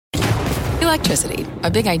Electricity,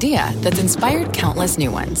 a big idea that's inspired countless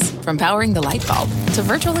new ones. From powering the light bulb to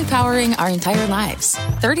virtually powering our entire lives.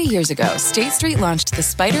 30 years ago, State Street launched the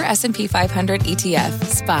Spider S&P 500 ETF,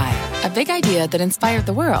 SPY. A big idea that inspired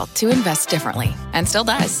the world to invest differently. And still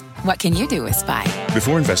does. What can you do with SPY?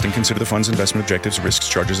 Before investing, consider the fund's investment objectives, risks,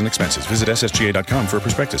 charges, and expenses. Visit ssga.com for a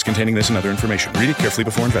prospectus containing this and other information. Read it carefully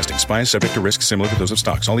before investing. SPY is subject to risks similar to those of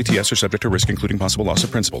stocks. All ETFs are subject to risk, including possible loss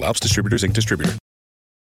of principal. Alps Distributors, Inc. Distributor.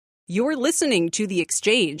 You're listening to The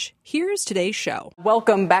Exchange. Here's today's show.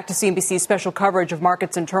 Welcome back to CNBC's special coverage of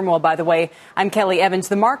markets in turmoil, by the way. I'm Kelly Evans.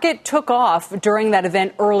 The market took off during that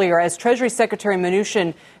event earlier as Treasury Secretary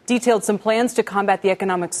Mnuchin detailed some plans to combat the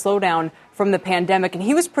economic slowdown from the pandemic. And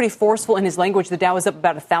he was pretty forceful in his language. The Dow is up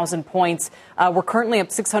about 1,000 points. We're currently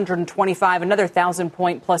up 625, another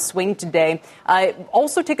 1,000-point plus swing today.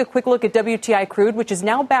 Also take a quick look at WTI crude, which is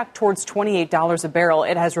now back towards $28 a barrel.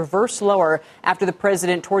 It has reversed lower after the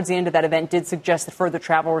president, towards the end of that event, did suggest that further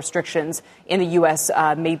travel restrictions in the U.S.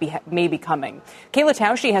 may be coming. Kayla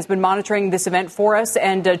Tausche has been monitoring this event for us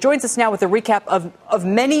and joins us now with a recap of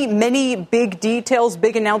many, many big details,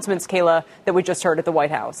 big announcements, Kayla, that we just heard at the White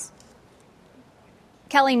House.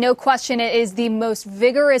 Kelly, no question it is the most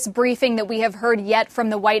vigorous briefing that we have heard yet from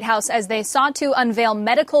the White House as they sought to unveil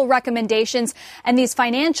medical recommendations and these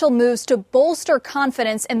financial moves to bolster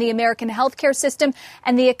confidence in the American healthcare system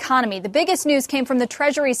and the economy. The biggest news came from the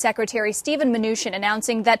Treasury Secretary, Steven Mnuchin,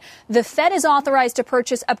 announcing that the Fed is authorized to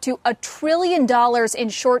purchase up to $1 trillion in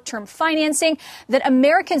short-term financing, that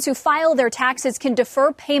Americans who file their taxes can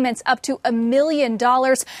defer payments up to $1 million,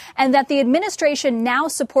 and that the administration now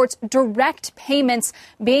supports direct payments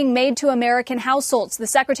being made to American households. The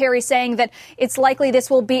secretary saying that it's likely this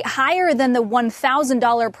will be higher than the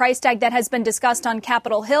 $1,000 price tag that has been discussed on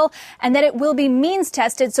Capitol Hill, and that it will be means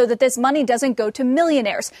tested so that this money doesn't go to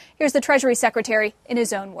millionaires. Here's the Treasury Secretary in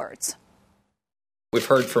his own words. We've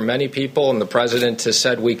heard from many people, and the president has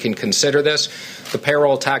said we can consider this. The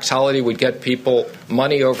payroll tax holiday would get people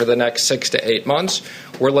money over the next 6 to 8 months.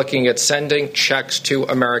 We're looking at sending checks to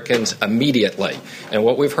Americans immediately. And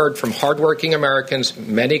what we've heard from hardworking Americans,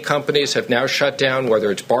 many companies have now shut down, whether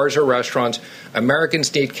it's bars or restaurants.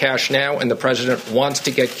 Americans need cash now, and the president wants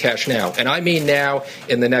to get cash now. And I mean now,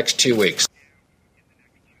 in the next 2 weeks.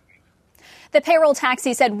 The payroll tax,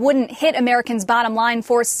 he said, wouldn't hit Americans' bottom line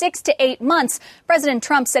for 6 to 8 months. President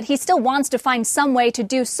Trump said he still wants to find some way to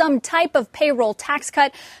do some type of payroll tax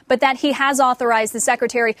cut, but that he has authorized the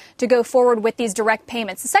secretary to go forward with these direct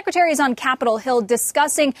payments. The secretary is on Capitol Hill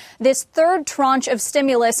discussing this third tranche of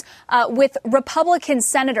stimulus with Republican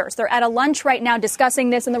senators. They're at a lunch right now discussing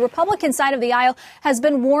this, and the Republican side of the aisle has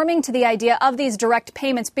been warming to the idea of these direct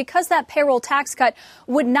payments because that payroll tax cut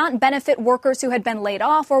would not benefit workers who had been laid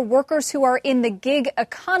off or workers who are in the gig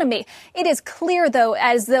economy. It is clear, though,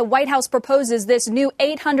 as the White House proposes this new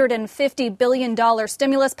 $850 billion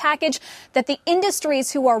stimulus package, that the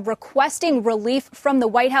industries who are requesting relief from the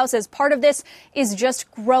White House as part of this is just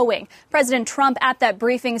growing. President Trump at that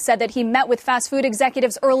briefing said that he met with fast food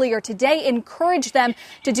executives earlier today, encouraged them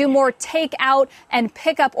to do more takeout and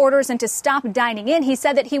pick up orders and to stop dining in. He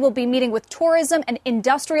said that he will be meeting with tourism and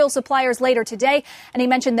industrial suppliers later today, and he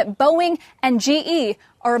mentioned that Boeing and GE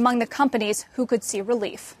are among the companies who could see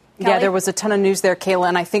relief. Kelly? Yeah, there was a ton of news there, Kayla,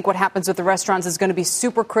 and I think what happens with the restaurants is going to be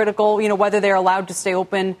super critical, whether they're allowed to stay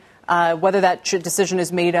open, whether that decision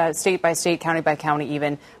is made state by state, county by county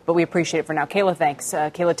even. But we appreciate it for now. Kayla, thanks.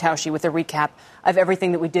 Kayla Tausche with a recap of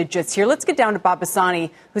everything that we did just here. Let's get down to Bob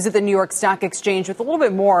Bassani, who's at the New York Stock Exchange, with a little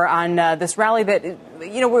bit more on this rally that,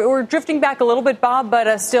 we're drifting back a little bit, Bob,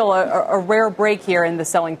 but still a rare break here in the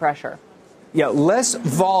selling pressure. Yeah, less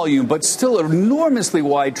volume, but still an enormously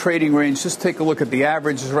wide trading range. Just take a look at the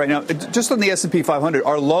averages right now. Just on the S&P 500,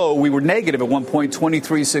 our low, we were negative at one point,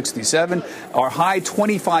 2367. Our high,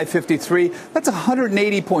 2553. That's a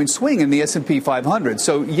 180-point swing in the S&P 500.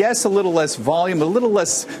 So, yes, a little less volume, a little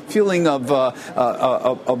less feeling of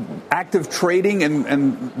active trading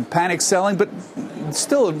and panic selling, but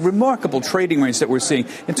still a remarkable trading range that we're seeing.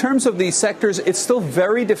 In terms of these sectors, it's still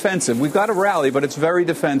very defensive. We've got a rally, but it's very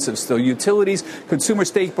defensive still. Utilities, consumer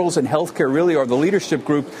staples, and healthcare really are the leadership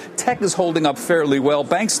group. Tech is holding up fairly well.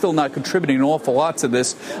 Banks still not contributing an awful lot to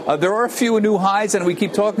this. There are a few new highs, and we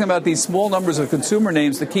keep talking about these small numbers of consumer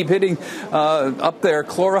names that keep hitting up there.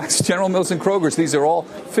 Clorox, General Mills, and Kroger's. These are all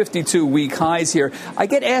 52-week highs here. I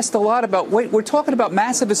get asked a lot about, wait, we're talking about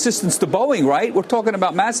massive assistance to Boeing, right? We're talking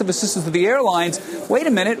about massive assistance to the airlines. wait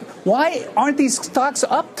a minute, why aren't these stocks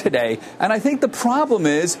up today? And I think the problem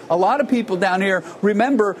is a lot of people down here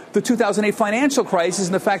remember the 2008 financial crisis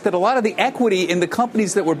and the fact that a lot of the equity in the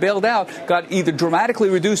companies that were bailed out got either dramatically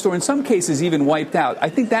reduced or in some cases even wiped out. I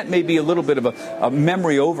think that may be a little bit of a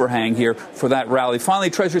memory overhang here for that rally. Finally,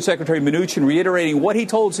 Treasury Secretary Mnuchin reiterating what he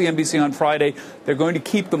told CNBC on Friday. They're going to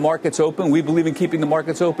keep the markets open. We believe in keeping the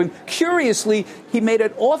markets open. Curiously, he made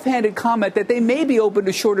an offhanded comment that they may be open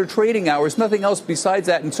to shorter trading hours. Nothing else besides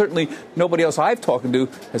that, and certainly nobody else I've talked to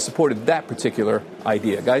has supported that particular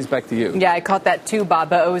idea. Guys, back to you. Yeah, I caught that too,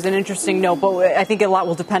 Bob. It was an interesting note, but I think a lot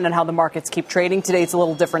will depend on how the markets keep trading. Today it's a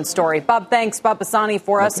little different story. Bob, thanks. Bob Bassani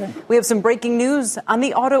for us. We have some breaking news on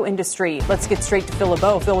the auto industry. Let's get straight to Phil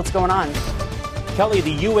LeBeau. Phil, what's going on? Kelly,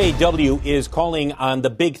 the UAW is calling on the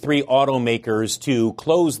big three automakers to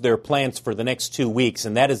close their plants for the next 2 weeks,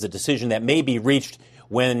 and that is a decision that may be reached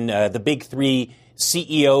when the big three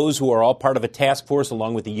CEOs, who are all part of a task force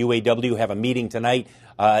along with the UAW, have a meeting tonight.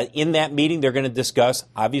 In that meeting, they're going to discuss,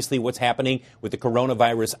 obviously, what's happening with the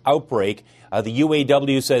coronavirus outbreak. The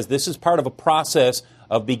UAW says this is part of a process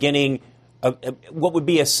of beginning what would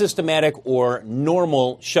be a systematic or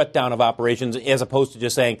normal shutdown of operations, as opposed to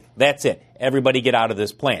just saying, that's it, everybody get out of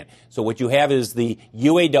this plant. So what you have is the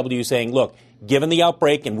UAW saying, look, given the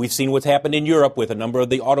outbreak, and we've seen what's happened in Europe with a number of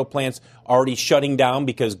the auto plants already shutting down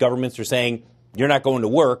because governments are saying, you're not going to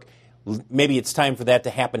work, maybe it's time for that to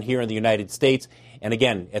happen here in the United States. And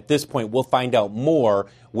again, at this point, we'll find out more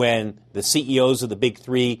when the CEOs of the big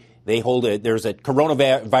three, there's a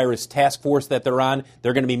coronavirus task force that they're on.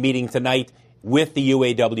 They're going to be meeting tonight with the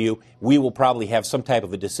UAW. We will probably have some type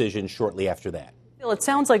of a decision shortly after that. Well, it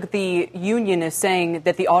sounds like the union is saying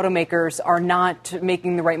that the automakers are not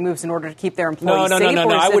making the right moves in order to keep their employees safe. No.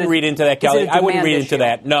 I wouldn't read into that, Kelly. I wouldn't read into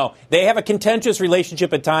that. No. They have a contentious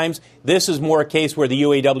relationship at times. This is more a case where the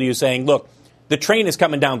UAW is saying, look, the train is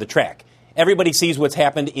coming down the track. Everybody sees what's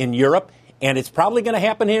happened in Europe, and it's probably going to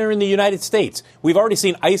happen here in the United States. We've already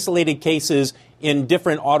seen isolated cases in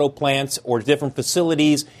different auto plants or different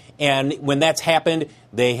facilities. And when that's happened,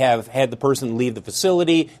 they have had the person leave the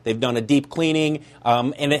facility. They've done a deep cleaning,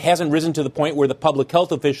 and it hasn't risen to the point where the public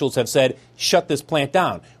health officials have said, shut this plant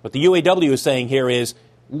down. What the UAW is saying here is,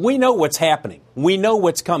 we know what's happening. We know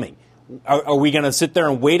what's coming. Are we going to sit there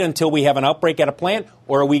and wait until we have an outbreak at a plant,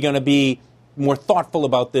 or are we going to be more thoughtful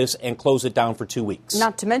about this and close it down for 2 weeks?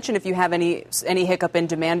 Not to mention if you have any hiccup in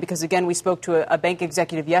demand, because, again, we spoke to a bank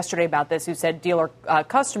executive yesterday about this who said dealer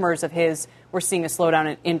customers of his were seeing a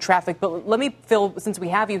slowdown in traffic. But let me, Phil, since we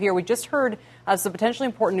have you here, we just heard some potentially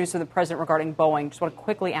important news from the president regarding Boeing. Just want to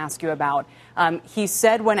quickly ask you about. He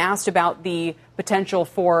said when asked about the potential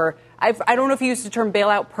for, I don't know if he used the term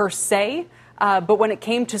bailout per se, but when it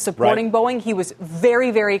came to supporting Boeing, he was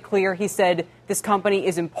very, very clear. He said this company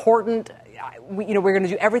is important. We're going to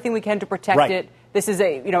do everything we can to protect it. This is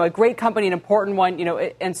a great company, an important one,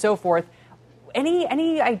 and so forth.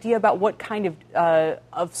 Any idea about what kind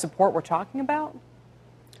of support we're talking about?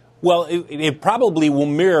 Well, it probably will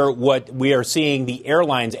mirror what we are seeing the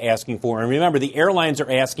airlines asking for. And remember, the airlines are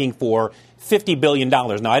asking for $50 billion.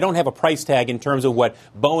 Now, I don't have a price tag in terms of what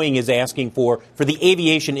Boeing is asking for the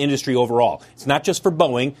aviation industry overall. It's not just for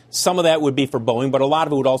Boeing. Some of that would be for Boeing, but a lot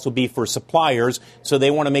of it would also be for suppliers. So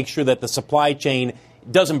they want to make sure that the supply chain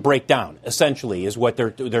doesn't break down, essentially, is what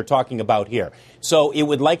they're talking about here. So it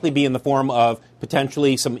would likely be in the form of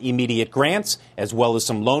potentially some immediate grants, as well as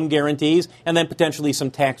some loan guarantees, and then potentially some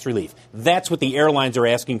tax relief. That's what the airlines are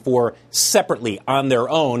asking for separately on their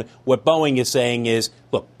own. What Boeing is saying is,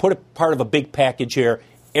 look, put a part of a big package here.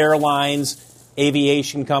 Airlines,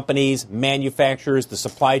 aviation companies, manufacturers, the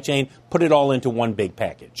supply chain, put it all into one big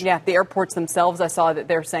package. Yeah, the airports themselves, I saw that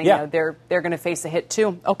they're saying they're going to face a hit,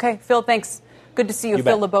 too. Okay, Phil, thanks. Good to see you.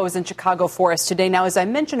 Phil LeBeau is in Chicago for us today. Now, as I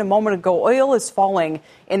mentioned a moment ago, oil is falling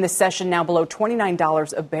in the session now below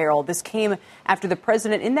 $29 a barrel. This came after the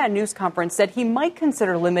president in that news conference said he might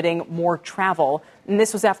consider limiting more travel. And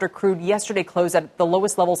this was after crude yesterday closed at the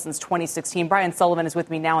lowest level since 2016. Brian Sullivan is with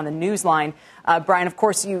me now on the news line. Brian, of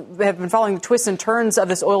course, you have been following the twists and turns of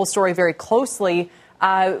this oil story very closely.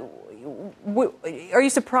 Are you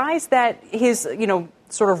surprised that his,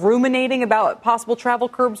 sort of ruminating about possible travel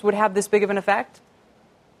curbs would have this big of an effect?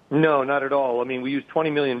 No, not at all. I mean, we use 20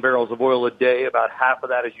 million barrels of oil a day. About half of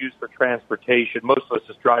that is used for transportation. Most of us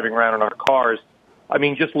is driving around in our cars. I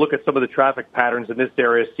mean, just look at some of the traffic patterns in this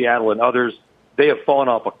area, Seattle and others. They have fallen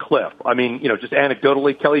off a cliff. I mean, just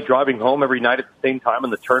anecdotally, Kelly, driving home every night at the same time on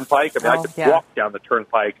the turnpike. I mean, I could walk down the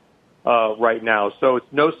turnpike right now. So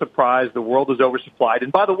it's no surprise the world is oversupplied.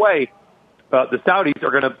 And by the way, the Saudis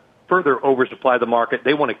are going to further oversupply the market.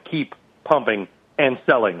 They want to keep pumping and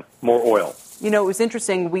selling more oil. You know, it was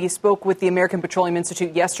interesting. We spoke with the American Petroleum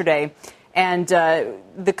Institute yesterday, and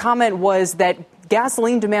the comment was that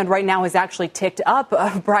gasoline demand right now has actually ticked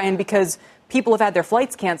up, Brian, because people have had their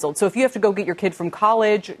flights canceled. So if you have to go get your kid from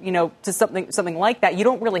college, you know, to something like that, you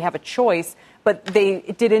don't really have a choice. But they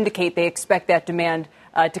did indicate they expect that demand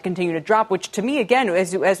to continue to drop, which to me, again,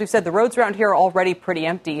 as we've said, the roads around here are already pretty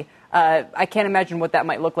empty. I can't imagine what that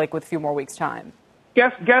might look like with a few more weeks' time.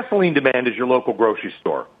 Gasoline demand is your local grocery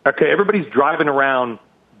store. Okay, everybody's driving around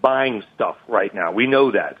buying stuff right now. We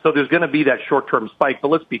know that. So there's going to be that short-term spike. But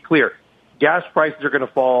let's be clear. Gas prices are going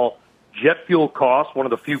to fall. Jet fuel costs, one of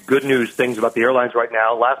the few good news things about the airlines right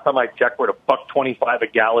now. Last time I checked, we're at $1.25 a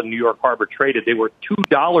gallon. New York Harbor traded. They were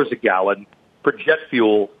 $2 a gallon for jet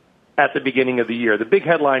fuel at the beginning of the year. The big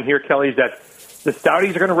headline here, Kelly, is that the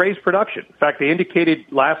Saudis are going to raise production. In fact, they indicated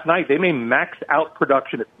last night they may max out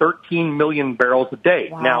production at 13 million barrels a day.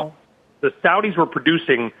 Wow. Now, the Saudis were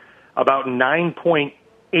producing about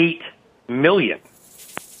 9.8 million.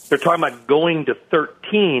 They're talking about going to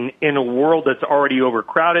 13 in a world that's already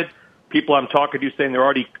overcrowded. People I'm talking to saying they're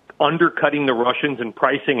already undercutting the Russians in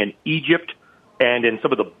pricing in Egypt and in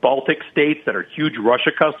some of the Baltic states that are huge Russia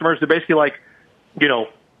customers. They're basically like, you know,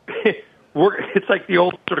 it's like the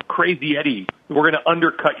old sort of crazy Eddie. We're going to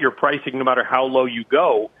undercut your pricing no matter how low you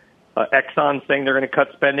go. Exxon saying they're going to cut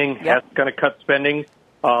spending. Yep. Hess going to cut spending.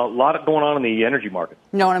 A lot of going on in the energy market.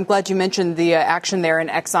 No, and I'm glad you mentioned the action there in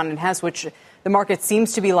Exxon and Hess, which the market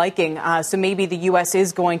seems to be liking. So maybe the U.S.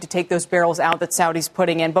 is going to take those barrels out that Saudi's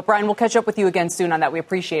putting in. But, Brian, we'll catch up with you again soon on that. We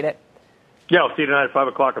appreciate it. Yeah, I'll see you tonight at 5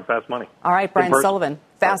 o'clock on Fast Money. All right, Brian Sullivan.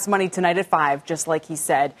 Fast Money tonight at 5, just like he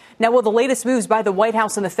said. Now, will the latest moves by the White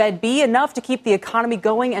House and the Fed be enough to keep the economy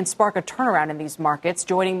going and spark a turnaround in these markets?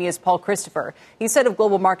 Joining me is Paul Christopher. He's head of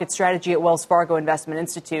global market strategy at Wells Fargo Investment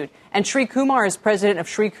Institute. And Sri Kumar is president of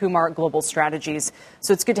Sri Kumar Global Strategies.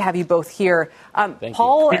 So it's good to have you both here.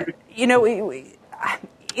 Paul, you know,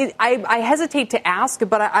 I hesitate to ask,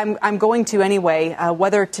 but I'm going to anyway,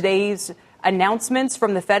 whether today's announcements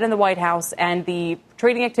from the Fed and the White House and the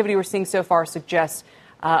trading activity we're seeing so far suggests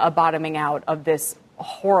a bottoming out of this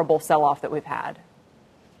horrible sell-off that we've had.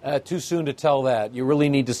 Too soon to tell that. You really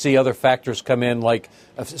need to see other factors come in, like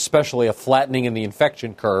especially a flattening in the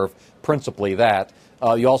infection curve, principally that.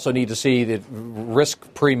 You also need to see that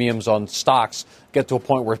risk premiums on stocks get to a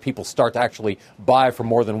point where people start to actually buy for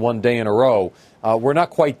more than one day in a row. We're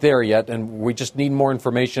not quite there yet, and we just need more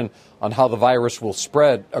information on how the virus will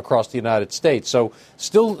spread across the United States. So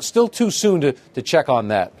still too soon to check on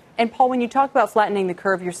that. And, Paul, when you talk about flattening the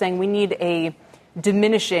curve, you're saying we need a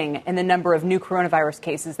diminishing in the number of new coronavirus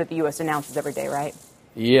cases that the U.S. announces every day, right?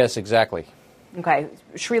 Yes, exactly. Okay.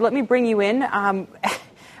 Sri, let me bring you in. I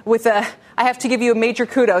have to give you a major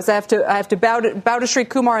kudos. I have to bow to Sri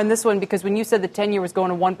Kumar in this one, because when you said the 10-year was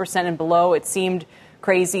going to 1% and below, it seemed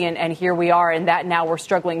crazy, and here we are, and that now we're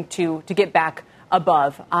struggling to get back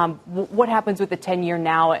above. What happens with the 10-year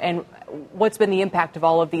now, and what's been the impact of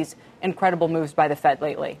all of these incredible moves by the Fed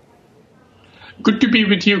lately? Good to be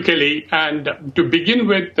with you, Kelly. And to begin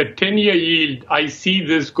with, the 10-year yield, I see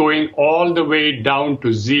this going all the way down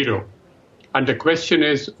to zero. And the question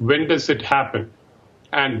is, when does it happen?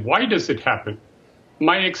 And why does it happen?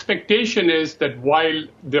 My expectation is that while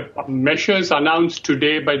the measures announced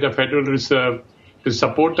today by the Federal Reserve to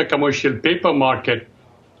support the commercial paper market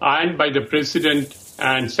and by the President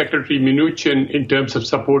and Secretary Mnuchin in terms of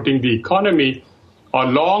supporting the economy are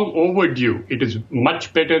long overdue. It is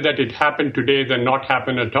much better that it happened today than not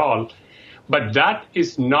happen at all. But that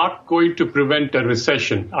is not going to prevent a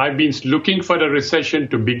recession. I've been looking for a recession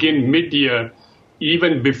to begin mid-year,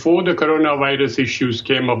 even before the coronavirus issues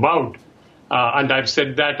came about. And I've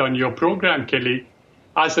said that on your program, Kelly.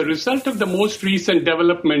 As a result of the most recent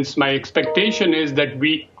developments, my expectation is that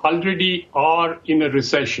we already are in a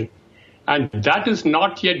recession. And that is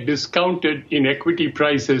not yet discounted in equity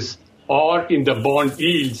prices or in the bond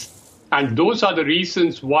yields. And those are the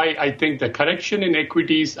reasons why I think the correction in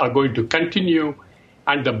equities are going to continue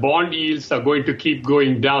and the bond yields are going to keep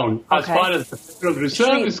going down. Okay. As far as the Federal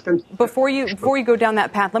Reserve is concerned. Before you go down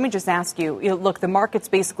that path, let me just ask you, look, the market's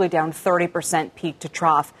basically down 30% peak to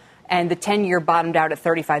trough, and the 10-year bottomed out at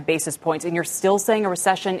 35 basis points, and you're still saying a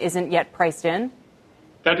recession isn't yet priced in?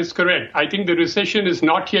 That is correct. I think the recession is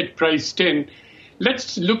not yet priced in.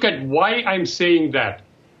 Let's look at why I'm saying that.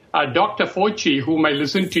 Dr. Fauci, whom I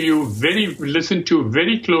listened to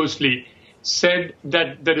very closely, said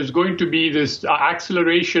that there is going to be this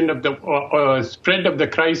acceleration of the spread of the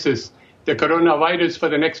crisis, the coronavirus, for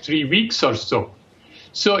the next 3 weeks or so.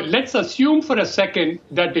 So let's assume for a second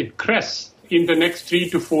that it crests in the next 3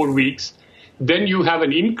 to 4 weeks. then you have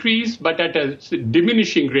an increase, but at a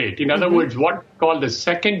diminishing rate. In other words, what we call the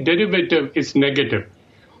second derivative is negative.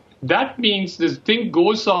 That means this thing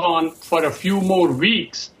goes on for a few more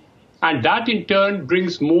weeks, and that in turn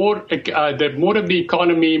brings more of the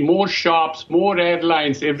economy, more shops, more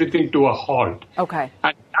airlines, everything to a halt. Okay.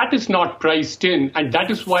 And that is not priced in, and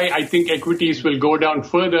that is why I think equities will go down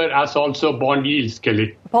further, as also bond yields,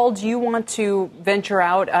 Kelly. Paul, do you want to venture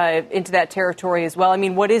out into that territory as well? I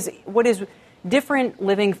mean, what is different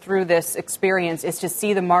living through this experience is to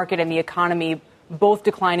see the market and the economy both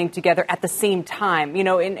declining together at the same time. You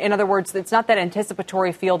know, in other words, it's not that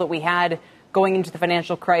anticipatory feel that we had going into the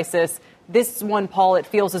financial crisis. This one, Paul, it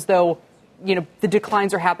feels as though, you know, the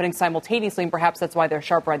declines are happening simultaneously, and perhaps that's why they're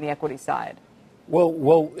sharper on the equity side.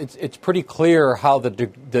 Well, it's pretty clear how the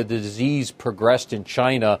disease progressed in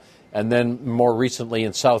China and then more recently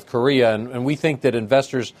in South Korea. And we think that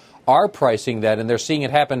investors are pricing that, and they're seeing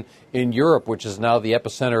it happen in Europe, which is now the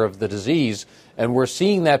epicenter of the disease. And we're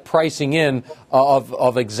seeing that pricing in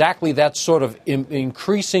of exactly that sort of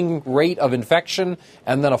increasing rate of infection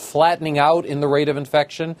and then a flattening out in the rate of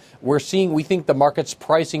infection. We think the market's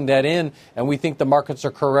pricing that in, and we think the markets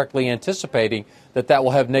are correctly anticipating that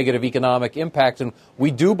will have negative economic impact. And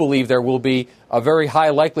we do believe there will be a very high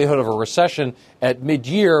likelihood of a recession at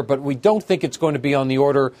mid-year, but we don't think it's going to be on the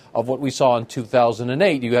order of what we saw in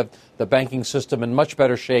 2008. You have the banking system in much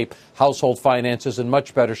better shape, household finances in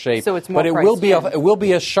much better shape. So it's more but it will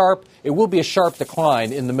be a sharp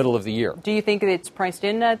decline in the middle of the year. Do you think it's priced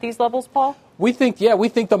in at these levels, Paul? We think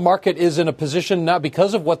the market is in a position now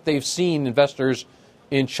because of what they've seen investors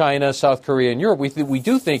in China, South Korea, and Europe. We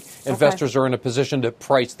do think investors are in a position to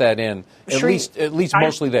price that in, at least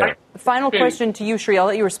mostly there. Final question to you, Sri. I'll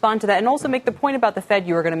let you respond to that, and also make the point about the Fed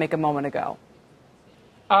you were going to make a moment ago.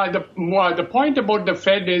 The point about the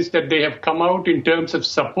Fed is that they have come out in terms of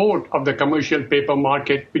support of the commercial paper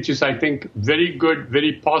market, which is, I think, very good,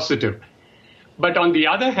 very positive. But on the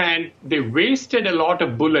other hand, they wasted a lot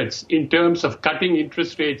of bullets in terms of cutting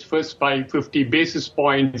interest rates first by 50 basis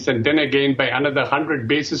points and then again by another 100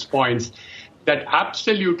 basis points that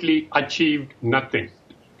absolutely achieved nothing.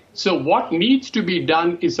 So what needs to be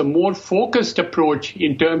done is a more focused approach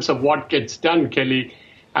in terms of what gets done, Kelly,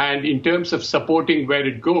 and in terms of supporting where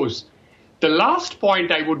it goes. The last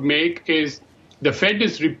point I would make is the Fed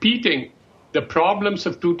is repeating the problems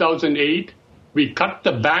of 2008. We cut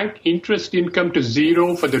the bank interest income to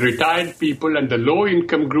zero for the retired people and the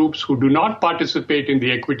low-income groups who do not participate in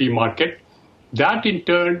the equity market. That, in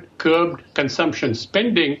turn, curbed consumption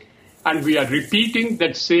spending, and we are repeating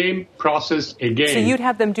that same process again. So you'd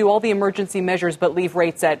have them do all the emergency measures but leave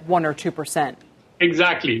rates at 1 or 2%.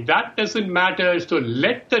 Exactly. That doesn't matter. So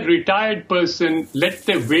let the retired person, let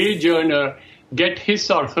the wage earner get his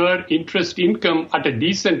or her interest income at a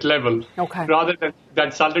decent level, rather than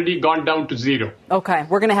that's already gone down to zero. Okay.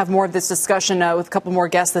 We're going to have more of this discussion with a couple more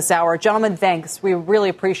guests this hour. Gentlemen, thanks. We really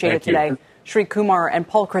appreciate it today. Sri Kumar and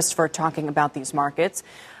Paul Christopher talking about these markets.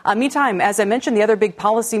 Meantime, as I mentioned, the other big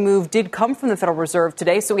policy move did come from the Federal Reserve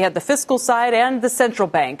today. So we had the fiscal side and the central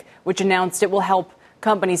bank, which announced it will help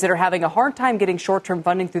companies that are having a hard time getting short-term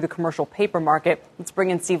funding through the commercial paper market. Let's bring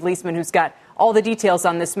in Steve Leisman, who's got all the details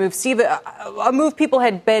on this move. Steve, a move people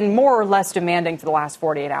had been more or less demanding for the last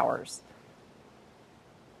 48 hours.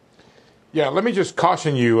 Yeah, let me just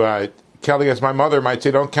caution you, Kelly, as my mother might say,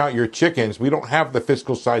 don't count your chickens. We don't have the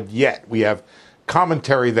fiscal side yet. We have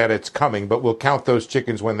commentary that it's coming, but we'll count those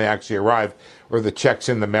chickens when they actually arrive or the checks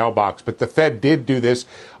in the mailbox. But the Fed did do this.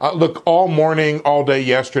 Look, all morning, all day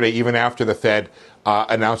yesterday, even after the Fed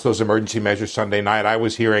announced those emergency measures Sunday night, I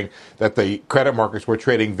was hearing that the credit markets were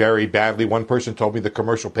trading very badly. One person told me the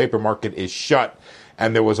commercial paper market is shut.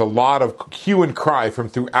 And there was a lot of hue and cry from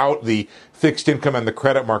throughout the fixed income and the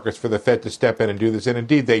credit markets for the Fed to step in and do this. And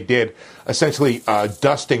indeed, they did, essentially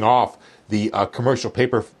dusting off the commercial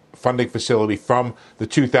paper funding facility from the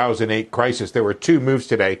 2008 crisis. There were two moves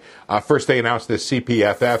today. First, they announced the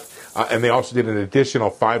CPFF, and they also did an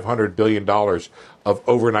additional $500 billion of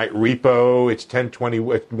overnight repo. It's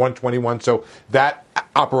 121. So that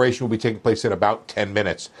operation will be taking place in about 10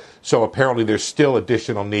 minutes. So apparently there's still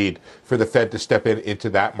additional need for the Fed to step into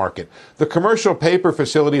that market. The commercial paper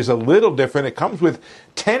facility is a little different. It comes with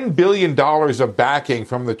 $10 billion of backing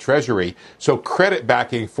from the Treasury, so credit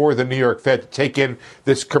backing for the New York Fed to take in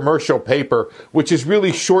this commercial paper, which is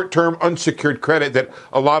really short-term unsecured credit that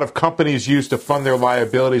a lot of companies use to fund their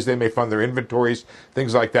liabilities. They may fund their inventories,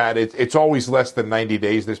 things like that. It's always less than 90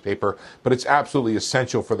 days, this paper, but it's absolutely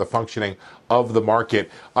essential for the functioning of the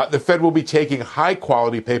market. The Fed will be taking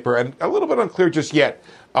high-quality paper, and a little bit unclear just yet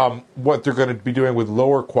what they're going to be doing with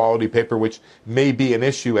lower quality paper, which may be an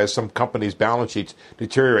issue as some companies' balance sheets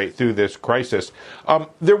deteriorate through this crisis.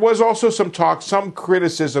 There was also some talk, some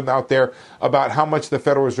criticism out there about how much the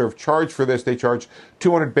Federal Reserve charged for this. They charge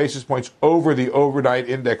 200 basis points over the overnight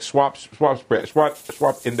index swap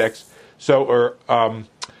index.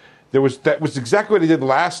 That was exactly what they did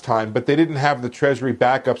last time, but they didn't have the Treasury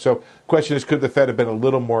backup. So the question is, could the Fed have been a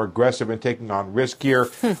little more aggressive in taking on risk here?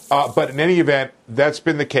 But in any event, that's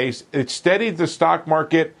been the case. It steadied the stock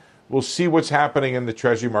market. We'll see what's happening in the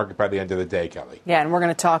Treasury market by the end of the day, Kelly. Yeah, and we're going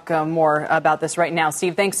to talk more about this right now.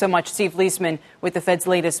 Steve, thanks so much. Steve Leisman with the Fed's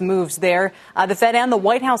latest moves there. The Fed and the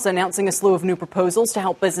White House announcing a slew of new proposals to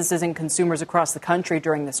help businesses and consumers across the country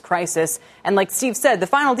during this crisis. And like Steve said, the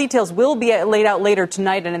final details will be laid out later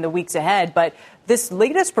tonight and in the weeks ahead. But this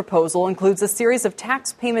latest proposal includes a series of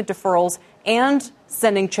tax payment deferrals and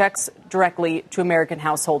sending checks directly to American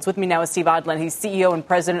households. With me now is Steve Odland. He's CEO and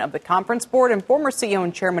president of the Conference Board and former CEO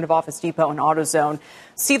and chairman of Office Depot and AutoZone.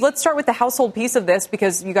 Steve, let's start with the household piece of this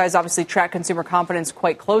because you guys obviously track consumer confidence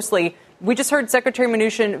quite closely. We just heard Secretary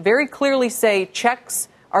Mnuchin very clearly say checks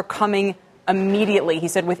are coming immediately. He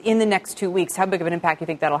said within the next 2 weeks. How big of an impact do you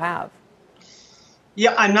think that'll have?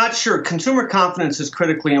 Yeah, I'm not sure. Consumer confidence is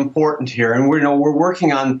critically important here, and we're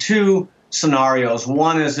working on two scenarios.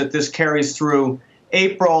 One is that this carries through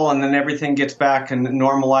April and then everything gets back and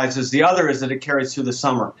normalizes. The other is that it carries through the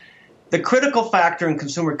summer. The critical factor in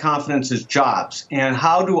consumer confidence is jobs. And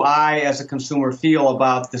how do I, as a consumer, feel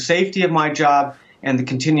about the safety of my job and the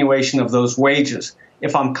continuation of those wages?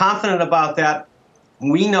 If I'm confident about that,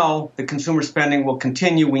 we know that consumer spending will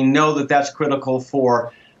continue. We know that that's critical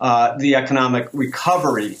for the economic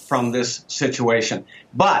recovery from this situation.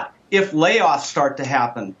 But if layoffs start to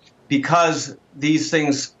happen because these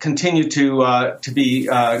things continue to be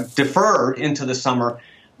deferred into the summer,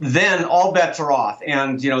 then all bets are off,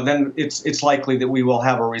 and then it's likely that we will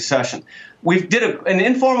have a recession. We did an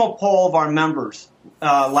informal poll of our members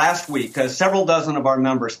last week, several dozen of our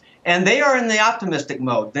members, and they are in the optimistic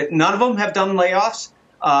mode. That none of them have done layoffs.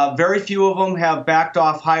 Very few of them have backed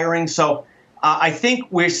off hiring. So I think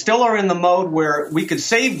we still are in the mode where we could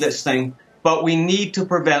save this thing, but we need to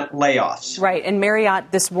prevent layoffs. Right. And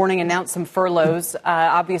Marriott this morning announced some furloughs.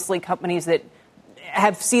 Obviously, companies that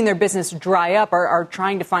have seen their business dry up are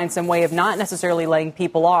trying to find some way of not necessarily laying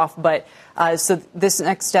people off. But so this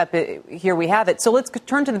next step, here we have it. So let's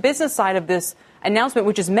turn to the business side of this announcement,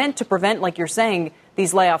 which is meant to prevent, like you're saying,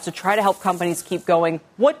 these layoffs, to try to help companies keep going.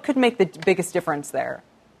 What could make the biggest difference there?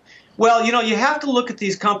 Well, you have to look at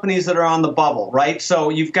these companies that are on the bubble, right? So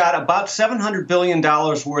you've got about $700 billion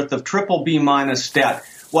worth of BBB- debt.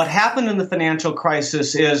 What happened in the financial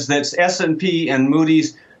crisis is that S&P and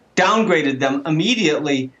Moody's downgraded them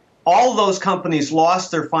immediately. All those companies lost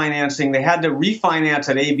their financing. They had to refinance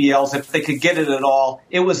at ABLs if they could get it at all.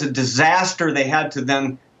 It was a disaster. They had to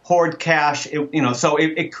then hoard cash. So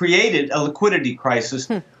it created a liquidity crisis,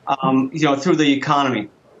 through the economy.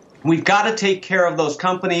 We've got to take care of those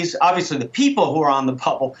companies, obviously the people who are on the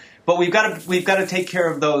bubble, but we've got to take care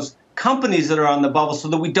of those companies that are on the bubble so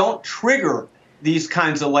that we don't trigger these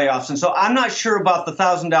kinds of layoffs. And so I'm not sure about the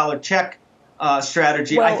 $1,000 check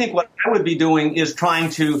strategy. Well, I think what I would be doing is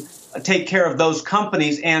trying to take care of those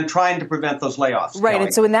companies and trying to prevent those layoffs. Right. Kelly.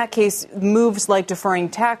 And so in that case, moves like deferring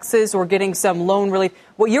taxes or getting some loan relief,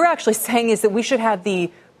 what you're actually saying is that we should have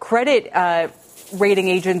the credit rating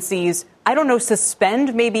agencies,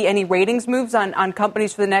 suspend maybe any ratings moves on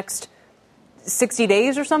companies for the next 60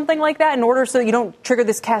 days or something like that in order so you don't trigger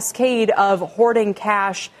this cascade of hoarding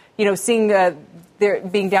cash, seeing they're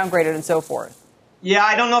being downgraded and so forth. Yeah,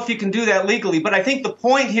 I don't know if you can do that legally, but I think the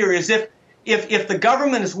point here is if the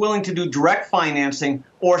government is willing to do direct financing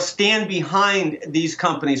or stand behind these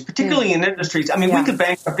companies, particularly in industries, we could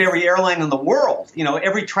bankrupt every airline in the world,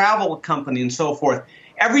 every travel company and so forth.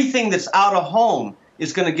 Everything that's out of home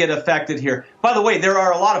is going to get affected here. By the way, there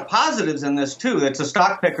are a lot of positives in this, too. It's a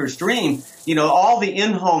stock picker's dream. All the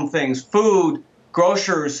in-home things, food,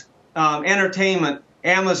 grocers, entertainment,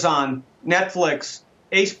 Amazon, Netflix,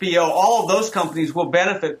 HBO, all of those companies will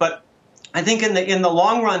benefit. But I think in the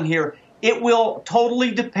long run here, it will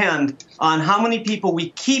totally depend on how many people we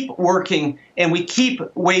keep working and we keep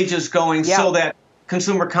wages going so that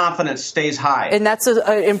consumer confidence stays high. And that's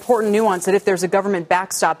an important nuance, that if there's a government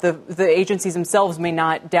backstop, the agencies themselves may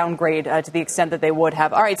not downgrade to the extent that they would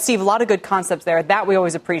have. All right, Steve, a lot of good concepts there. That we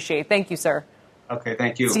always appreciate. Thank you, sir. Okay,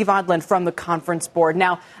 thank you. Steve Odland from the Conference Board.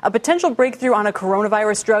 Now, a potential breakthrough on a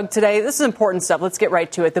coronavirus drug today. This is important stuff. Let's get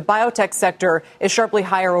right to it. The biotech sector is sharply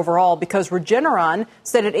higher overall because Regeneron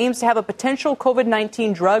said it aims to have a potential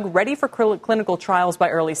COVID-19 drug ready for clinical trials by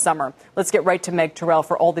early summer. Let's get right to Meg Terrell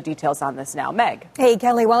for all the details on this now. Meg. Hey,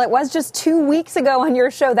 Kelly. Well, it was just 2 weeks ago on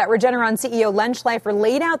your show that Regeneron CEO Len Schleifer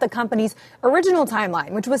laid out the company's original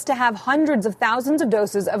timeline, which was to have hundreds of thousands of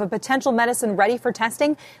doses of a potential medicine ready for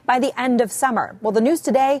testing by the end of summer. Well, the news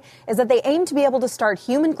today is that they aim to be able to start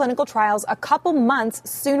human clinical trials a couple months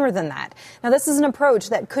sooner than that. Now, this is an approach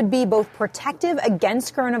that could be both protective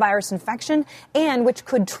against coronavirus infection and which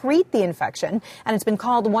could treat the infection. And it's been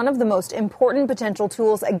called one of the most important potential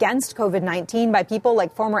tools against COVID-19 by people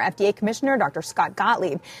like former FDA Commissioner Dr. Scott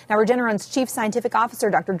Gottlieb. Now, Regeneron's Chief Scientific Officer,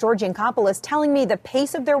 Dr. George Yancopoulos, telling me the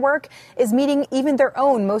pace of their work is meeting even their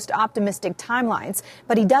own most optimistic timelines.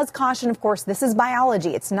 But he does caution, of course, this is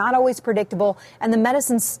biology. It's not always predictable, and the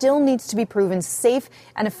medicine still needs to be proven safe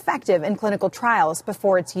and effective in clinical trials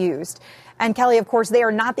before it's used. And Kelly, of course, they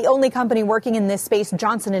are not the only company working in this space.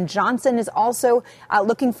 Johnson & Johnson is also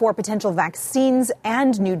looking for potential vaccines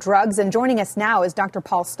and new drugs. And joining us now is Dr.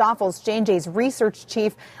 Paul Stoffels, J&J's research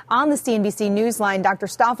chief on the CNBC Newsline. Dr.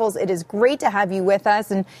 Stoffels, it is great to have you with us.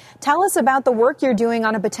 And tell us about the work you're doing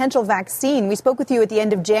on a potential vaccine. We spoke with you at the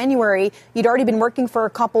end of January. You'd already been working for a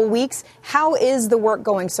couple weeks. How is the work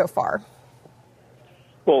going so far?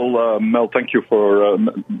 Well, Mel, thank you for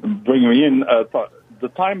bringing me in. The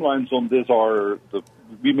timelines on this are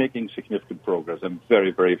we're making significant progress and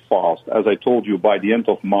very, very fast. As I told you, by the end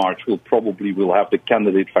of March, we'll have the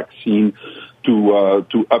candidate vaccine to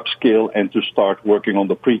upscale and to start working on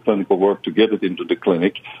the preclinical work to get it into the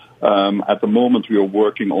clinic. At the moment, we are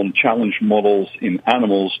working on challenge models in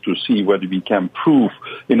animals to see whether we can prove,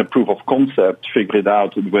 in a proof of concept, figure it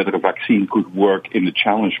out whether a vaccine could work in the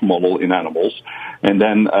challenge model in animals. And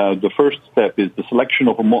then the first step is the selection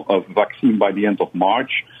of a vaccine by the end of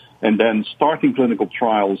March, and then starting clinical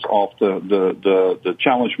trials after the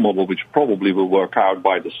challenge model, which probably will work out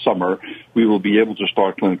by the summer. We will be able to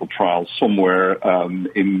start clinical trials somewhere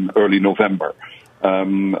in early November.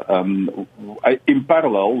 In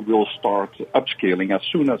parallel, we'll start upscaling as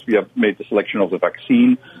soon as we have made the selection of the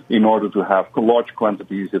vaccine in order to have large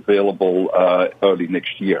quantities available early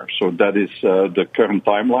next year. So that is the current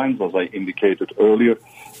timelines, as I indicated earlier,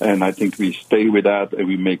 and I think we stay with that and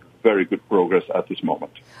we make very good progress at this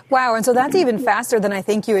moment. Wow, and so that's even faster than I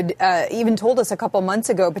think you had even told us a couple months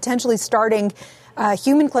ago, potentially starting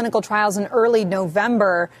human clinical trials in early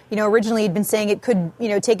November. You know, originally you'd been saying it could,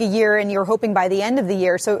 take a year, and you're hoping by the end of the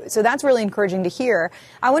year. So that's really encouraging to hear.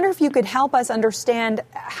 I wonder if you could help us understand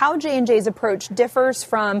how J&J's approach differs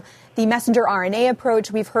from the messenger RNA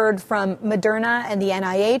approach we've heard from Moderna and the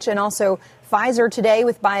NIH, and also Pfizer today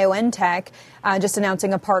with BioNTech, just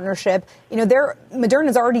announcing a partnership.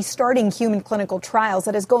 Moderna's already starting human clinical trials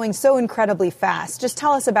that is going so incredibly fast. Just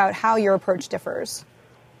tell us about how your approach differs.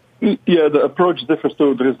 Yeah, the approach differs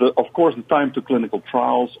too. There is, of course, the time to clinical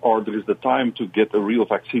trials, or there is the time to get a real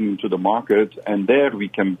vaccine into the market, and there we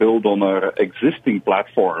can build on our existing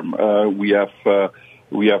platform. We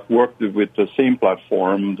have worked with the same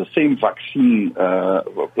platform, the same vaccine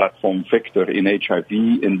platform vector in HIV,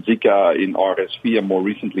 in Zika, in RSV, and more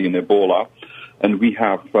recently in Ebola. And we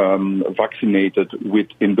have vaccinated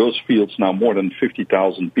in those fields now more than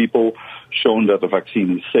 50,000 people, shown that the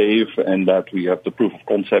vaccine is safe and that we have the proof of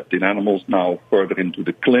concept in animals now further into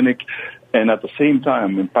the clinic. And at the same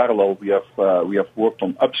time, in parallel, we have worked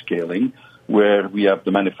on upscaling, where we have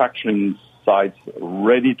the manufacturing sites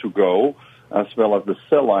ready to go, as well as the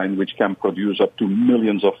cell line, which can produce up to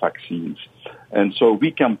millions of vaccines. And so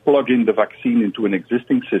we can plug in the vaccine into an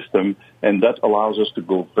existing system, and that allows us to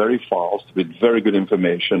go very fast with very good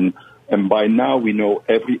information. And by now we know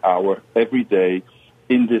every hour, every day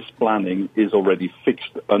in this planning is already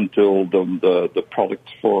fixed until the product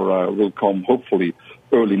will come hopefully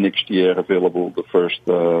early next year, available the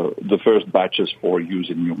first batches for use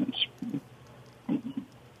in humans.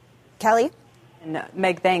 Kelly?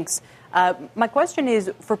 Meg, thanks. My question is,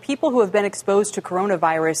 for people who have been exposed to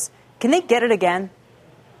coronavirus, can they get it again?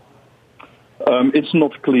 It's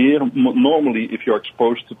not clear. Normally, if you're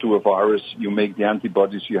exposed to a virus, you make the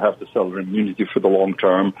antibodies, you have the cellular immunity for the long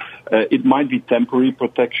term. It might be temporary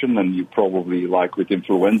protection, and you probably, like with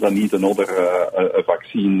influenza, need another a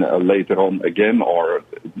vaccine later on again, or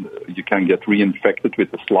you can get reinfected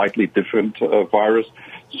with a slightly different virus.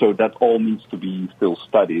 So that all needs to be still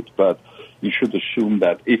studied. But you should assume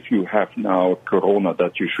that if you have now corona,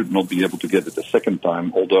 that you should not be able to get it a second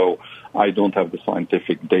time, although I don't have the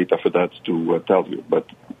scientific data for that to tell you. But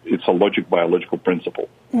it's a biological principle.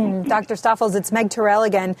 Dr. Stoffels, it's Meg Terrell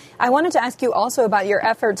again. I wanted to ask you also about your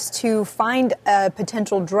efforts to find a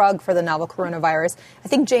potential drug for the novel coronavirus. I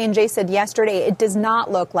think J&J said yesterday it does not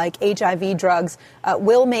look like HIV drugs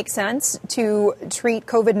will make sense to treat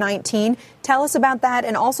COVID-19. Tell us about that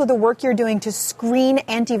and also the work you're doing to screen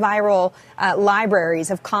antiviral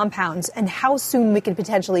libraries of compounds and how soon we could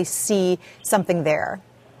potentially see something there.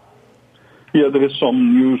 Yeah, there is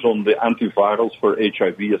some news on the antivirals for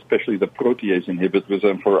HIV, especially the protease inhibitors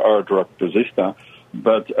and for our drug Persista.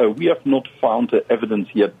 But we have not found the evidence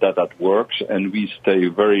yet that works, and we stay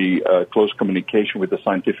very close communication with the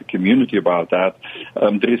scientific community about that.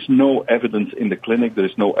 There is no evidence in the clinic. There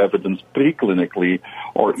is no evidence preclinically,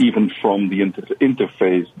 or even from the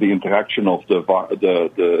interface, the interaction of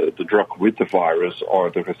the drug with the virus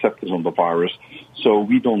or the receptors on the virus. So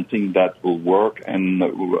we don't think that will work, and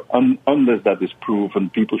unless that is proven,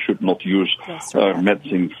 people should not use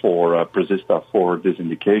medicine for Persista for this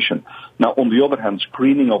indication. Now, on the other hand,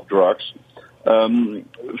 screening of drugs.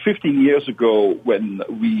 15 years ago, when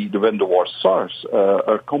there was SARS,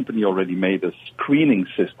 our company already made a screening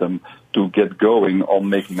system to get going on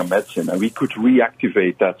making a medicine, and we could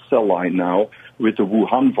reactivate that cell line now with the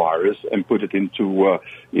Wuhan virus and put it into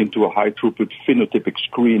a high throughput phenotypic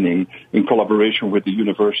screening in collaboration with the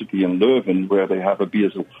university in Leuven, where they have a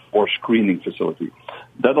BSL-4 screening facility.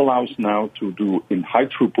 That allows now to do in high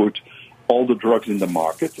throughput all the drugs in the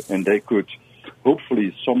market, and they could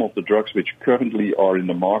hopefully some of the drugs which currently are in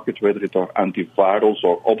the market, whether it are antivirals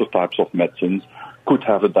or other types of medicines, could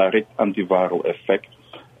have a direct antiviral effect.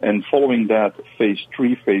 And following that, phase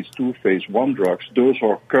 3, phase 2, phase 1 drugs, those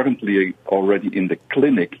are currently already in the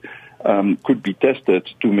clinic, could be tested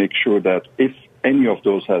to make sure that if any of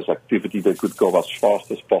those has activity, they could go as fast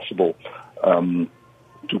as possible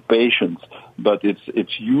to patients. But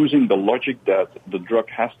it's using the logic that the drug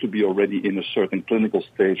has to be already in a certain clinical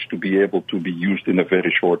stage to be able to be used in a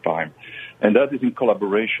very short time. And that is in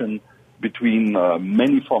collaboration between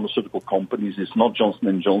many pharmaceutical companies. It's not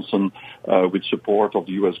Johnson & Johnson with support of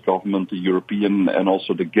the U.S. government, the European, and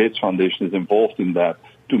also the Gates Foundation is involved in that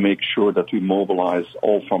to make sure that we mobilize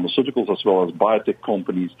all pharmaceuticals as well as biotech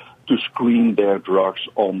companies to screen their drugs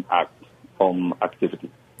on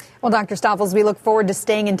activity. Well, Dr. Stoffels, we look forward to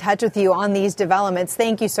staying in touch with you on these developments.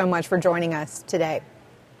 Thank you so much for joining us today.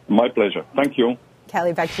 My pleasure. Thank you.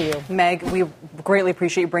 Kelly, back to you. Meg, we greatly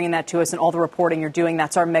appreciate you bringing that to us and all the reporting you're doing.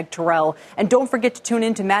 That's our Meg Terrell. And don't forget to tune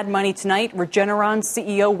in to Mad Money tonight. Regeneron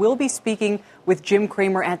CEO will be speaking with Jim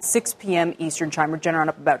Cramer at 6 p.m. Eastern Time. Regeneron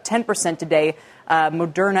up about 10% today.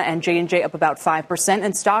 Moderna and J&J up about 5%.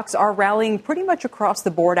 And stocks are rallying pretty much across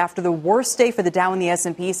the board after the worst day for the Dow and the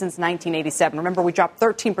S&P since 1987. Remember, we dropped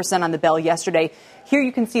 13% on the bell yesterday. Here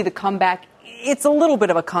you can see the comeback. It's a little bit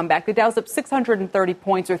of a comeback. The Dow's up 630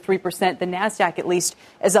 points or 3%. The NASDAQ, at least,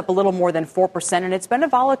 is up a little more than 4%. And it's been a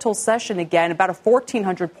volatile session again, about a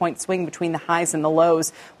 1,400-point swing between the highs and the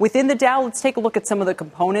lows. Within the Dow, let's take a look at some of the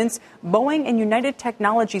components. Boeing and United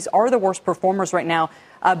Technologies are the worst performers right now.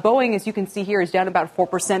 Boeing, as you can see here, is down about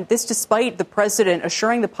 4%. This despite the president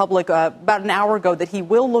assuring the public about an hour ago that he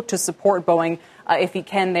will look to support Boeing if he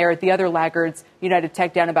can there. The other laggards, United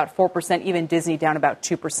Tech down about 4%, even Disney down about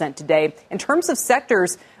 2% today. In terms of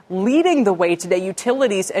sectors, leading the way today,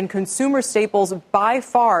 utilities and consumer staples by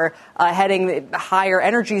far heading higher.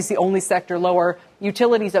 Energy is the only sector lower.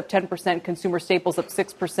 Utilities up 10%, consumer staples up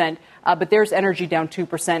 6%, but there's energy down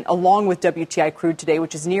 2%, along with WTI crude today,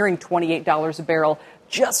 which is nearing $28 a barrel.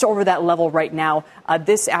 Just over that level right now.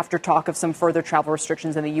 This after talk of some further travel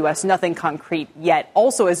restrictions in the U.S. Nothing concrete yet.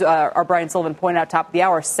 Also, as our Brian Sullivan pointed out top of the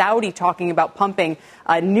hour, Saudi talking about pumping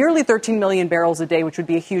nearly 13 million barrels a day, which would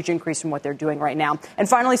be a huge increase from what they're doing right now. And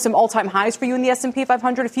finally, some all-time highs for you in the S&P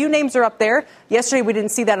 500. A few names are up there. Yesterday, we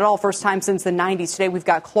didn't see that at all. First time since the 90s. Today, we've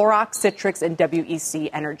got Clorox, Citrix, and WEC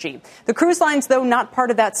Energy. The cruise lines, though, not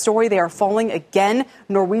part of that story. They are falling again.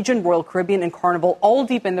 Norwegian, Royal Caribbean, and Carnival all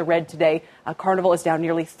deep in the red today. Carnival is down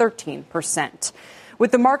nearly 13%.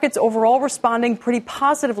 With the markets overall responding pretty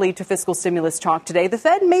positively to fiscal stimulus talk today, the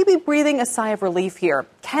Fed may be breathing a sigh of relief here.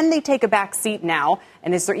 Can they take a back seat now?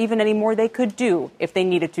 And is there even any more they could do if they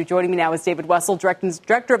needed to? Joining me now is David Wessel,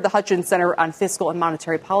 director of the Hutchins Center on Fiscal and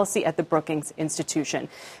Monetary Policy at the Brookings Institution.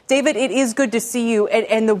 David, it is good to see you.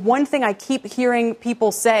 And the one thing I keep hearing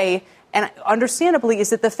people say, and understandably, is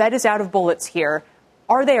that the Fed is out of bullets here.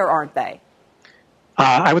 Are they or aren't they?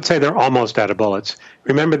 I would say they're almost out of bullets.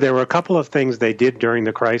 Remember, there were a couple of things they did during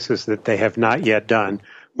the crisis that they have not yet done.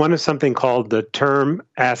 One is something called the Term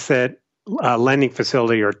Asset Lending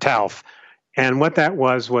Facility, or TALF. And what that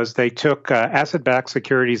was they took asset-backed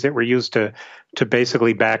securities that were used to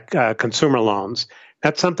basically back consumer loans.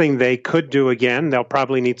 That's something they could do again. They'll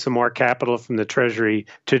probably need some more capital from the Treasury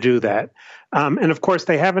to do that. And of course,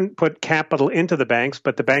 they haven't put capital into the banks,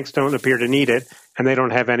 but the banks don't appear to need it, and they don't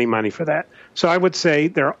have any money for that. So I would say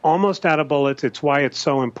they're almost out of bullets. It's why it's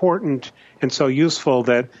so important and so useful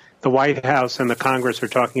that the White House and the Congress are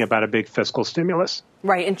talking about a big fiscal stimulus.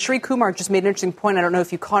 Right. And Sri Kumar just made an interesting point. I don't know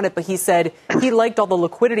if you caught it, but he said he liked all the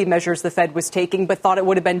liquidity measures the Fed was taking, but thought it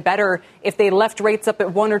would have been better if they left rates up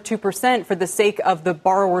at 1 or 2% for the sake of the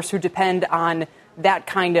borrowers who depend on that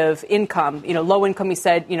kind of income. You know, low income, he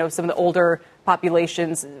said, you know, some of the older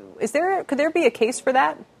populations. Could there be a case for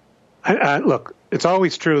that? Look, it's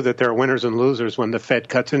always true that there are winners and losers when the Fed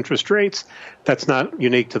cuts interest rates. That's not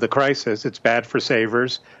unique to the crisis. It's bad for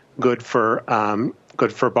savers, good for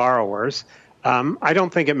borrowers. I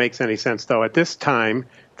don't think it makes any sense, though. At this time,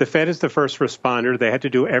 the Fed is the first responder. They had to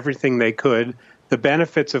do everything they could. The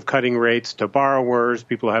benefits of cutting rates to borrowers,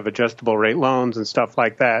 people who have adjustable rate loans and stuff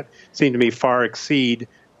like that, seem to me far exceed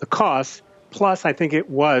the costs. Plus, I think it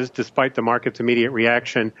was, despite the market's immediate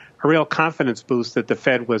reaction, a real confidence boost that the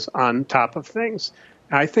Fed was on top of things.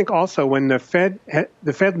 I think also when the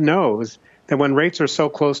Fed knows that when rates are so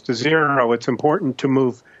close to zero, it's important to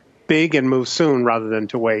move big and move soon rather than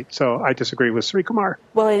to wait. So I disagree with Sri Kumar.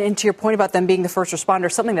 Well, and to your point about them being the first responder,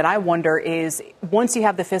 something that I wonder is once you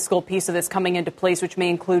have the fiscal piece of this coming into place, which may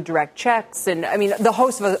include direct checks and, I mean, the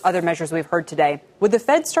host of other measures we've heard today, would the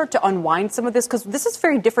Fed start to unwind some of this? Because this is a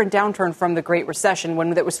very different downturn from the Great Recession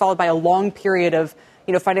when it was followed by a long period of,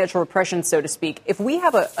 you know, financial repression, so to speak. If we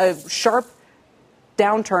have a sharp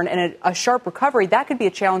downturn and a sharp recovery, that could be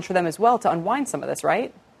a challenge for them as well to unwind some of this,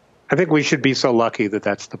 right? I think we should be so lucky that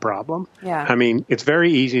that's the problem. Yeah. I mean, it's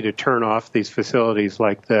very easy to turn off these facilities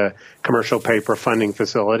like the commercial paper funding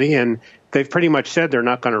facility, and they've pretty much said they're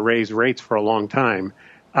not going to raise rates for a long time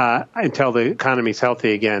until the economy's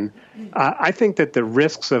healthy again. I think that the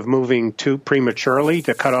risks of moving too prematurely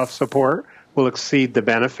to cut off support will exceed the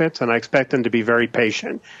benefits, and I expect them to be very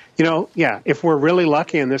patient. You know, yeah, if we're really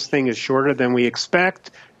lucky and this thing is shorter than we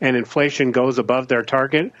expect and inflation goes above their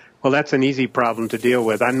target, well, that's an easy problem to deal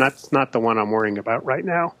with. That's not the one I'm worrying about right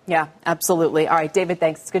now. Yeah, absolutely. All right, David,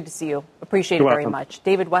 thanks. It's good to see you. Appreciate it very much.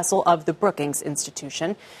 David Wessel of the Brookings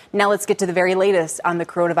Institution. Now let's get to the very latest on the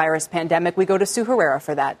coronavirus pandemic. We go to Sue Herrera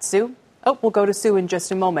for that. Sue? Oh, we'll go to Sue in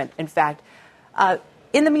just a moment, in fact.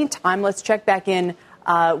 In the meantime, let's check back in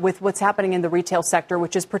with what's happening in the retail sector,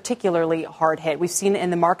 which is particularly hard hit. We've seen it in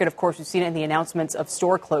the market, of course. We've seen it in the announcements of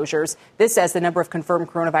store closures. This as the number of confirmed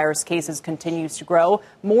coronavirus cases continues to grow.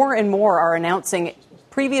 More and more are announcing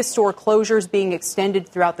previous store closures being extended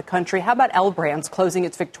throughout the country. How about L Brands closing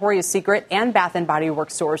its Victoria's Secret and Bath & Body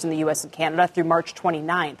Works stores in the U.S. and Canada through March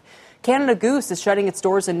 29th? Canada Goose is shutting its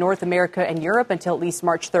doors in North America and Europe until at least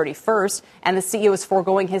March 31st, and the CEO is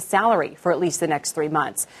foregoing his salary for at least the next 3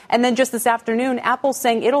 months. And then just this afternoon, Apple's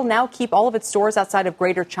saying it'll now keep all of its stores outside of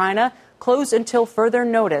Greater China closed until further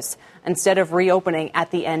notice instead of reopening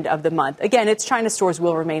at the end of the month. Again, its China stores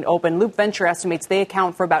will remain open. Loop Venture estimates they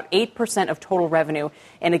account for about 8% of total revenue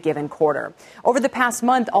in a given quarter. Over the past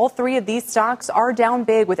month, all three of these stocks are down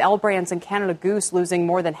big, with L Brands and Canada Goose losing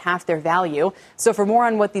more than half their value. So for more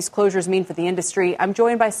on what these closures mean for the industry, I'm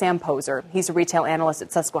joined by Sam Poser. He's a retail analyst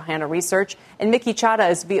at Susquehanna Research, and Mickey Chada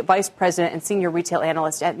is vice president and senior retail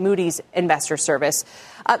analyst at Moody's Investor Service.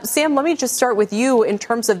 Sam, let me just start with you in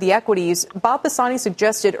terms of the equities. Bob Bassani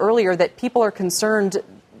suggested earlier that people are concerned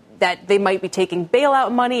that they might be taking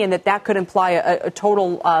bailout money and that could imply a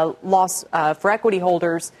total loss for equity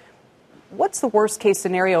holders. What's the worst case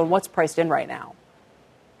scenario and what's priced in right now?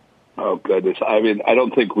 Oh, goodness. I mean, I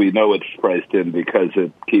don't think we know what's priced in because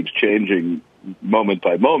it keeps changing moment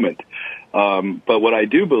by moment. But what I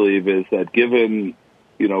do believe is that given,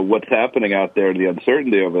 what's happening out there and the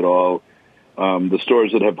uncertainty of it all, the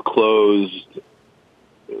stores that have closed,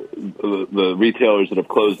 the retailers that have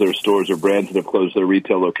closed their stores or brands that have closed their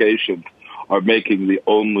retail locations are making the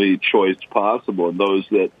only choice possible. And those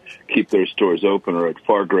that keep their stores open are at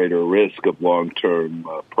far greater risk of long-term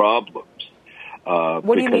problems.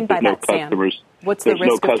 What do you mean by that, Sam? What's the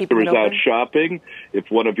risk of keeping it open? There's no customers out shopping.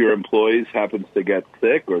 If one of your employees happens to get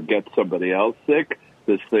sick or get somebody else sick,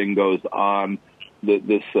 this thing goes on.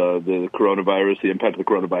 The coronavirus, the impact of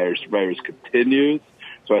the coronavirus continues.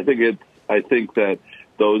 So I think that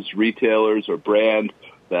those retailers or brands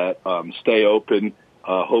that stay open,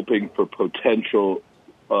 hoping for potential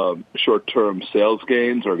short-term sales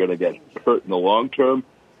gains, are going to get hurt in the long term.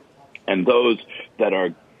 And those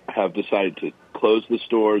that have decided to close the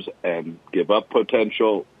stores and give up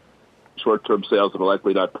potential short-term sales that will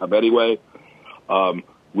likely not come anyway,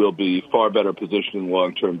 we'll be far better positioned in the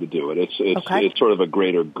long term to do it. It's sort of a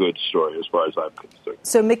greater good story as far as I'm concerned.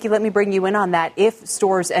 So, Mickey, let me bring you in on that. If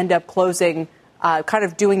stores end up closing, kind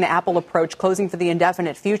of doing the Apple approach, closing for the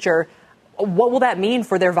indefinite future, what will that mean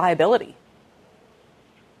for their viability?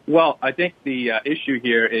 Well, I think the issue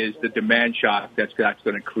here is the demand shock that's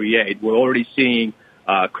going to create. We're already seeing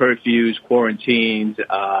curfews, quarantines,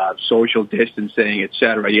 social distancing, et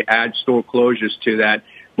cetera. You add store closures to that.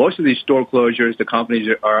 Most of these store closures, the companies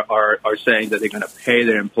are saying that they're going to pay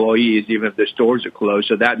their employees even if their stores are closed.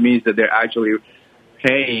 So that means that they're actually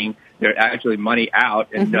paying, they're actually money out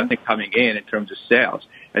and nothing coming in terms of sales.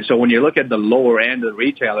 And so when you look at the lower end of the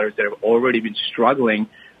retailers that have already been struggling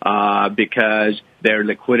because their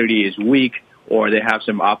liquidity is weak or they have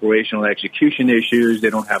some operational execution issues, they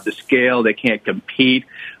don't have the scale, they can't compete.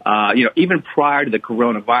 Even prior to the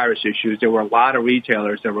coronavirus issues, there were a lot of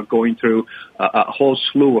retailers that were going through a whole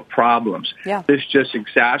slew of problems. Yeah. This just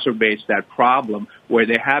exacerbates that problem where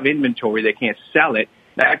they have inventory, they can't sell it.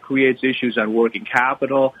 That creates issues on working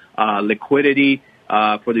capital, liquidity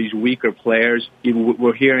for these weaker players.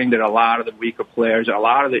 We're hearing that a lot of the players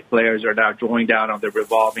are now drawing down on their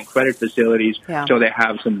revolving credit facilities, so they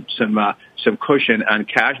have some cushion on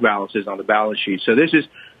cash balances on the balance sheet. So this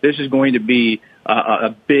is going to be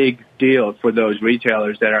a big deal for those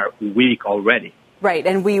retailers that are weak already. Right,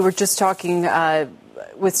 and we were just talking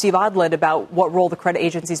with Steve Odlet about what role the credit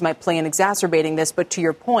agencies might play in exacerbating this. But to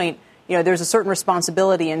your point, there's a certain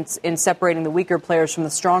responsibility in separating the weaker players from the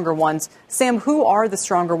stronger ones. Sam, who are the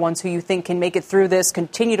stronger ones who you think can make it through this,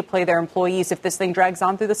 continue to pay their employees if this thing drags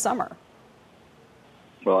on through the summer?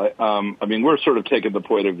 Well, we're sort of taking the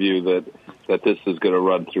point of view that this is going to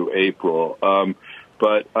run through April.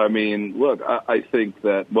 But look, I think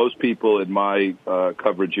that most people in my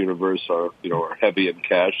coverage universe are heavy in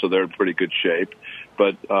cash, so they're in pretty good shape.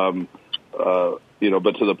 But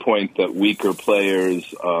but to the point that weaker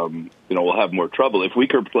players, will have more trouble. If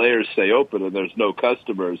weaker players stay open and there's no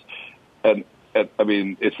customers, and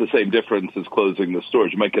it's the same difference as closing the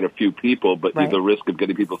stores. You might get a few people, but the risk of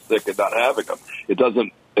getting people sick and not having them. It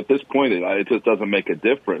doesn't, at this point, it just doesn't make a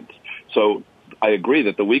difference. So I agree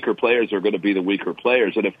that the weaker players are going to be the weaker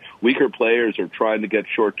players. And if weaker players are trying to get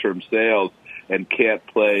short-term sales and can't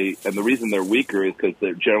play, and the reason they're weaker is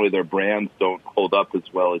because generally their brands don't hold up as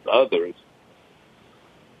well as others,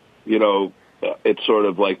 it's sort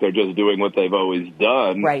of like they're just doing what they've always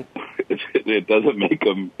done. Right. It doesn't make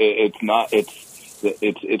them. It's not.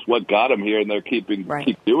 It's what got them here, and they're keep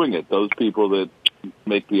doing it. Those people that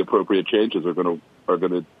make the appropriate changes are going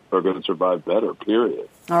to survive better. Period.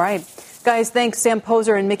 All right, guys. Thanks, Sam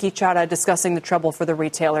Poser and Mickey Chadha, discussing the trouble for the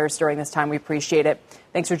retailers during this time. We appreciate it.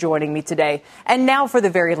 Thanks for joining me today. And now for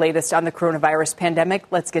the very latest on the coronavirus pandemic,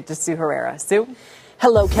 let's get to Sue Herrera. Sue.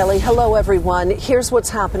 Hello, Kelly. Hello, everyone. Here's what's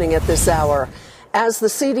happening at this hour. As the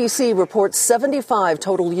CDC reports 75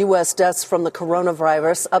 total U.S. deaths from the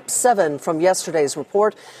coronavirus, up 7 from yesterday's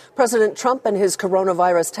report, President Trump and his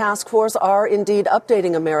coronavirus task force are indeed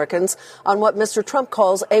updating Americans on what Mr. Trump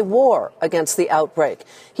calls a war against the outbreak.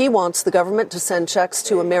 He wants the government to send checks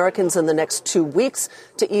to Americans in the next 2 weeks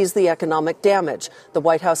to ease the economic damage. The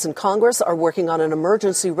White House and Congress are working on an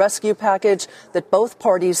emergency rescue package that both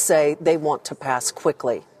parties say they want to pass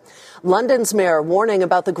quickly. London's mayor warning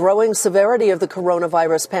about the growing severity of the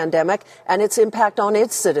coronavirus pandemic and its impact on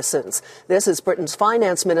its citizens. This as Britain's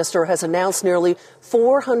finance minister has announced nearly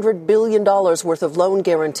 $400 billion worth of loan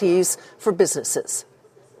guarantees for businesses.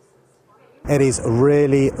 It is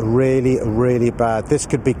really, really, really bad. This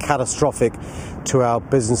could be catastrophic to our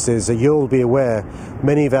businesses. You'll be aware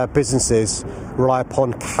many of our businesses rely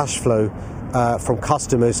upon cash flow from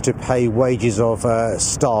customers to pay wages of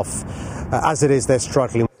staff. As it is, they're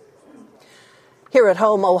struggling. Here at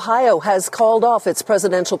home, Ohio has called off its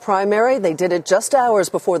presidential primary. They did it just hours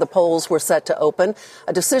before the polls were set to open,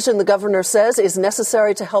 a decision the governor says is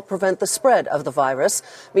necessary to help prevent the spread of the virus.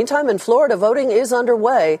 Meantime, in Florida, voting is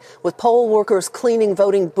underway, with poll workers cleaning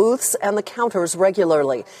voting booths and the counters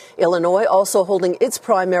regularly. Illinois also holding its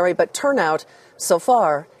primary, but turnout so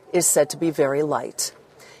far is said to be very light.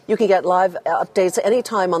 You can get live updates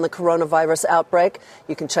anytime on the coronavirus outbreak.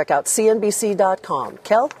 You can check out CNBC.com.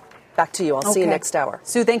 Kel? Back to you. I'll see you next hour.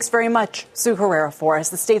 Sue, thanks very much. Sue Herrera for us.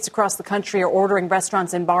 The states across the country are ordering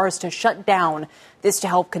restaurants and bars to shut down. This to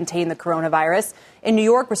help contain the coronavirus. In New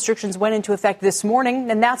York, restrictions went into effect this morning,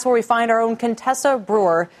 and that's where we find our own Contessa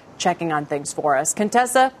Brewer checking on things for us.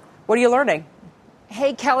 Contessa, what are you learning?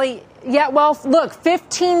 Hey, Kelly. Yeah, well, look,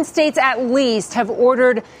 15 states at least have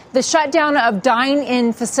ordered the shutdown of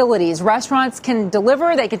dine-in facilities. Restaurants can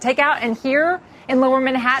deliver, they can take out, and here in Lower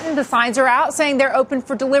Manhattan. The signs are out saying they're open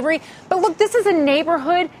for delivery. But look, this is a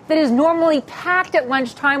neighborhood that is normally packed at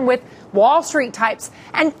lunchtime with Wall Street types.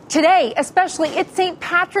 And today, especially, it's St.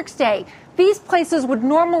 Patrick's Day. These places would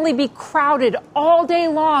normally be crowded all day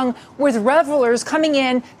long with revelers coming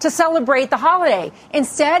in to celebrate the holiday.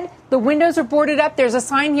 Instead, the windows are boarded up. There's a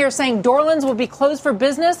sign here saying Dorland's will be closed for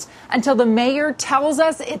business until the mayor tells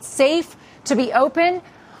us it's safe to be open.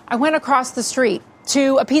 I went across the street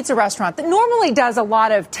to a pizza restaurant that normally does a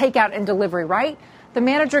lot of takeout and delivery, right? The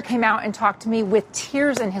manager came out and talked to me with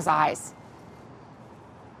tears in his eyes.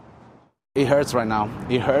 It hurts right now.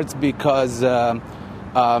 It hurts because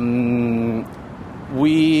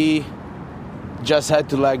we just had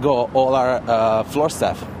to let go all our floor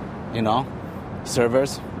staff,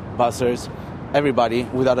 servers, bussers, everybody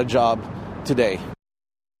without a job today.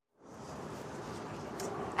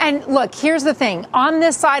 And look, here's the thing. On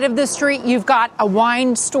this side of the street, you've got a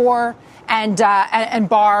wine store and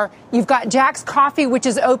bar. You've got Jack's Coffee, which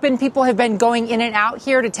is open. People have been going in and out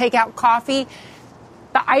here to take out coffee.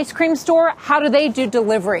 The ice cream store, how do they do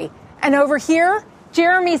delivery? And over here,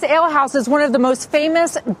 Jeremy's Ale House is one of the most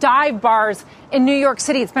famous dive bars in New York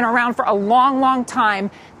City. It's been around for a long, long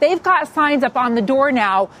time. They've got signs up on the door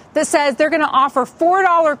now that says they're going to offer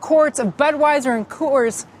 $4 quarts of Budweiser and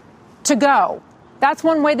Coors to go. That's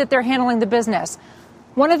one way that they're handling the business.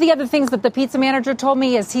 One of the other things that the pizza manager told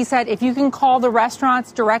me is he said if you can call the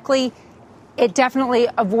restaurants directly, it definitely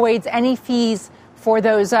avoids any fees for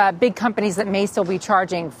those big companies that may still be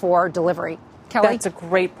charging for delivery. Kelly? That's a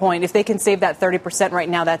great point. If they can save that 30% right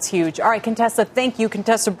now, that's huge. All right, Contessa, thank you.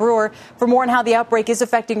 Contessa Brewer. For more on how the outbreak is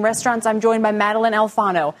affecting restaurants, I'm joined by Madeline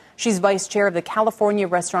Alfano. She's vice chair of the California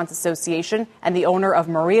Restaurants Association and the owner of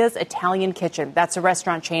Maria's Italian Kitchen. That's a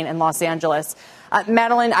restaurant chain in Los Angeles.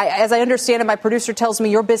 Madeline, as I understand it, my producer tells me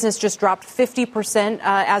your business just dropped 50%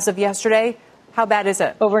 as of yesterday. How bad is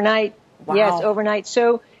it? Overnight. Wow. Yes, overnight.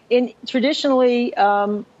 So traditionally,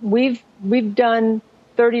 we've done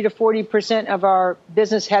 30 to 40% of our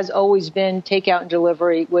business has always been takeout and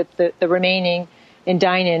delivery, with the remaining in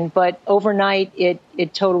dine-in. But overnight, it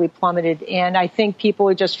totally plummeted. And I think people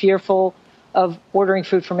are just fearful of ordering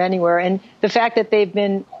food from anywhere. And the fact that they've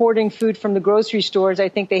been hoarding food from the grocery stores, I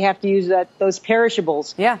think they have to use those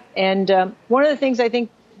perishables. Yeah. And one of the things I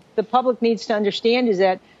think the public needs to understand is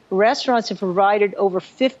that restaurants have provided over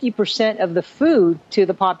 50% of the food to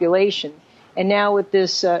the population. And now with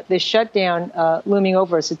this shutdown looming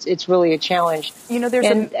over us, it's really a challenge.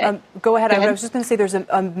 There's go ahead. I was just going to say there's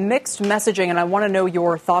a mixed messaging, and I want to know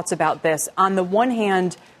your thoughts about this. On the one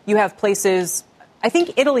hand, you have places, I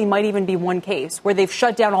think Italy might even be one case, where they've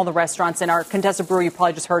shut down all the restaurants. And our Contessa Brewer, you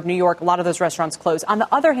probably just heard, New York, a lot of those restaurants closed. On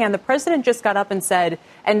the other hand, the president just got up and said,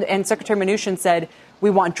 and Secretary Mnuchin said, we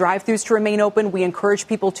want drive-thrus to remain open. We encourage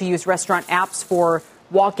people to use restaurant apps for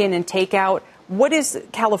walk-in and takeout. What is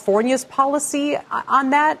California's policy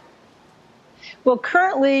on that? Well,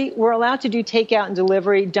 currently, we're allowed to do takeout and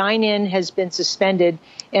delivery. Dine-in has been suspended.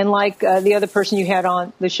 And like the other person you had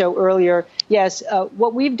on the show earlier, yes,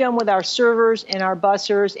 what we've done with our servers and our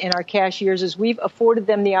bussers and our cashiers is we've afforded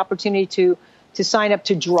them the opportunity to sign up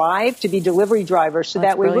to drive, to be delivery drivers. So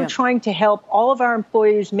that way we're trying to help all of our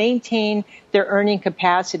employees maintain their earning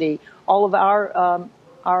capacity. All of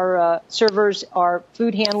our servers are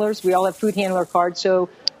food handlers. We all have food handler cards, so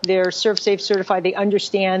they're ServSafe certified. They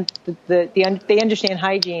understand they understand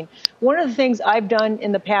hygiene. One of the things I've done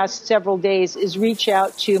in the past several days is reach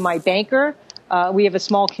out to my banker. We have a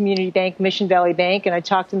small community bank, Mission Valley Bank, and I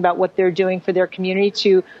talked to them about what they're doing for their community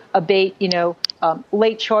to abate,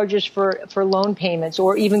 late charges for loan payments,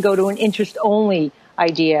 or even go to an interest-only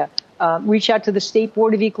idea. Reach out to the State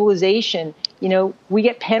Board of Equalization. We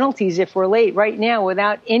get penalties if we're late. Right now,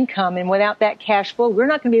 without income and without that cash flow, we're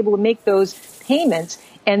not going to be able to make those payments,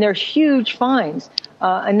 and they're huge fines.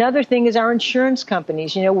 Another thing is our insurance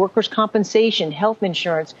companies, workers' compensation, health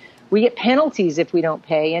insurance. We get penalties if we don't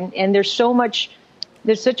pay, and there's such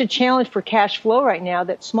a challenge for cash flow right now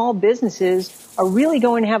that small businesses are really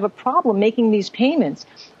going to have a problem making these payments.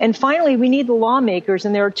 And finally, we need the lawmakers,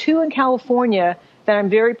 and there are two in California that I'm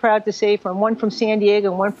very proud to say, one from San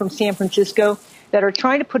Diego and one from San Francisco, that are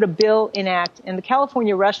trying to put a bill in act. And the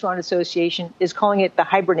California Restaurant Association is calling it the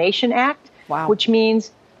Hibernation Act, which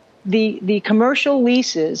means the commercial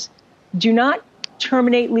leases do not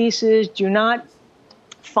terminate leases, do not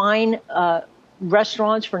fine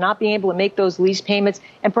restaurants for not being able to make those lease payments,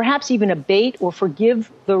 and perhaps even abate or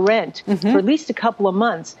forgive the rent for at least a couple of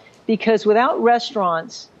months. Because without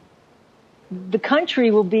restaurants, the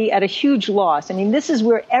country will be at a huge loss. I mean, this is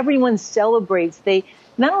where everyone celebrates.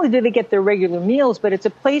 Not only do they get their regular meals, but it's a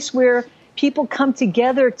place where people come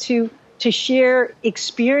together to to share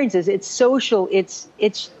experiences. It's social.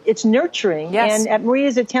 It's nurturing. Yes. And at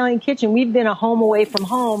Maria's Italian Kitchen, we've been a home away from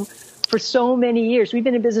home for so many years. We've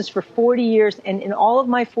been in business for 40 years, and in all of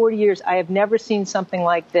my 40 years, I have never seen something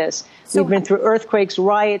like this. We've been through earthquakes,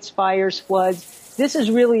 riots, fires, floods. This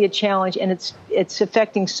is really a challenge, and it's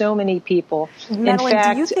affecting so many people. Madeline, in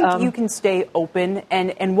fact, do you think you can stay open,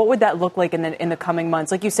 and what would that look like in the coming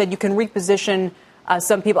months? Like you said, you can reposition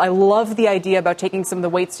some people. I love the idea about taking some of the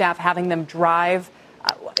wait staff, having them drive.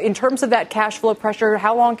 In terms of that cash flow pressure,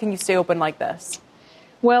 how long can you stay open like this?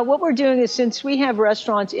 Well, what we're doing is, since we have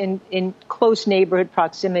restaurants in close neighborhood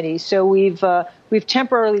proximity, so we've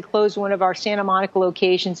temporarily closed one of our Santa Monica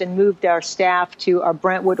locations and moved our staff to our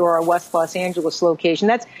Brentwood or our West Los Angeles location.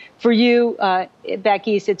 That's for you back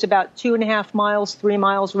east. It's about 2.5 miles, 3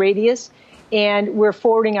 miles radius, and we're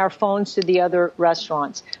forwarding our phones to the other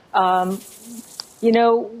restaurants. We're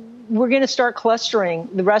going to start clustering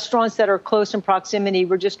the restaurants that are close in proximity.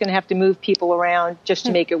 We're just going to have to move people around just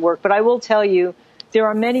to make it work. But I will tell you, there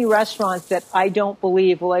are many restaurants that I don't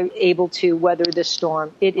believe will be able to weather this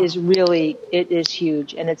storm. It is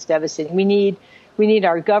huge, and it's devastating. We need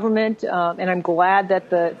our government, and I'm glad that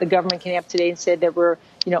the government came up today and said that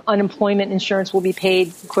unemployment insurance will be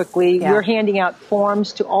paid quickly. Yeah. We're handing out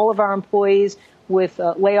forms to all of our employees with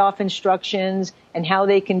layoff instructions and how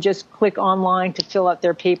they can just click online to fill out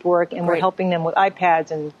their paperwork, and we're helping them with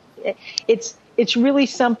iPads, and it's really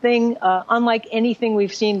something unlike anything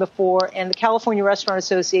we've seen before. And the California Restaurant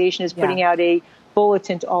Association is putting out a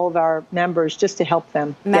bulletin to all of our members just to help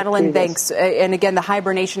them. Madeline, thanks. And again, the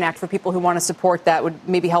Hibernation Act, for people who want to support that, would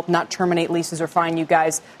maybe help not terminate leases or fine you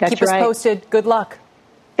guys. That's Keep us posted. Good luck.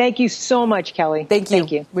 Thank you so much, Kelly. Thank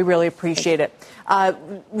you. We really appreciate it.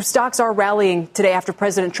 Stocks are rallying today after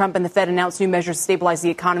President Trump and the Fed announced new measures to stabilize the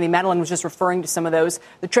economy. Madeline was just referring to some of those.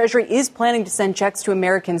 The Treasury is planning to send checks to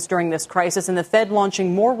Americans during this crisis, and the Fed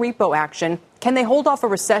launching more repo action. Can they hold off a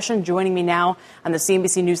recession? Joining me now on the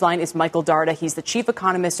CNBC Newsline is Michael Darda. He's the chief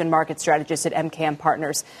economist and market strategist at MKM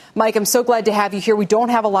Partners. Mike, I'm so glad to have you here. We don't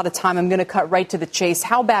have a lot of time. I'm going to cut right to the chase.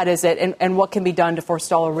 How bad is it, and what can be done to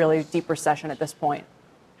forestall a really deep recession at this point?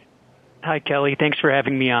 Hi, Kelly. Thanks for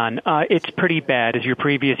having me on. It's pretty bad. As your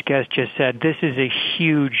previous guest just said, this is a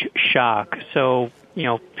huge shock. So,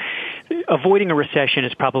 avoiding a recession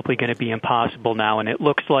is probably going to be impossible now. And it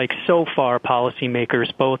looks like so far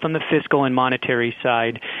policymakers, both on the fiscal and monetary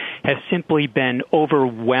side, have simply been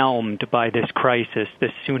overwhelmed by this crisis,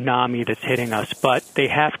 this tsunami that's hitting us. But they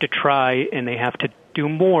have to try, and they have to do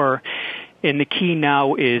more. And the key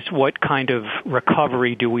now is what kind of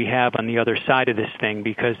recovery do we have on the other side of this thing,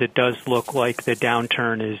 because it does look like the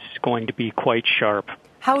downturn is going to be quite sharp.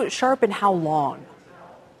 How sharp and how long?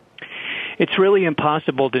 It's really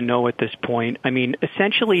impossible to know at this point. I mean,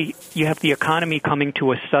 essentially, you have the economy coming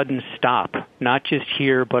to a sudden stop, not just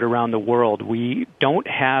here, but around the world. We don't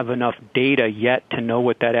have enough data yet to know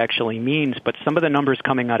what that actually means, but some of the numbers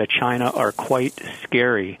coming out of China are quite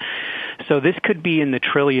scary. So this could be in the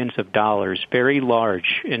trillions of dollars, very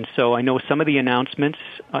large. And so I know some of the announcements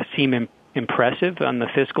seem impressive on the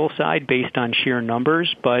fiscal side based on sheer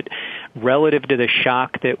numbers, but relative to the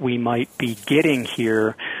shock that we might be getting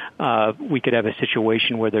here, we could have a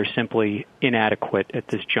situation where they're simply inadequate at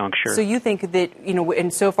this juncture. So you think that,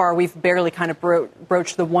 and so far we've barely kind of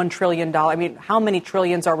broached the $1 trillion. I mean, how many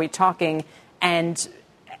trillions are we talking? And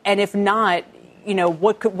if not,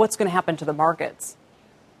 what's going to happen to the markets?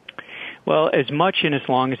 Well, as much and as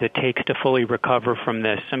long as it takes to fully recover from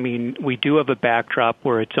this. I mean, we do have a backdrop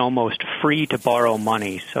where it's almost free to borrow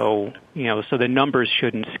money. So the numbers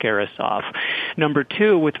shouldn't scare us off. Number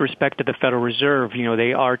two, with respect to the Federal Reserve,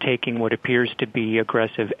 they are taking what appears to be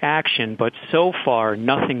aggressive action, but so far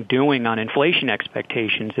nothing doing on inflation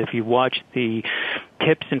expectations. If you watch the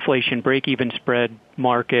TIPS inflation break-even spread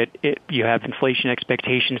market, you have inflation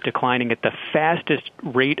expectations declining at the fastest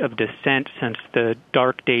rate of descent since the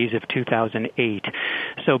dark days of 2008.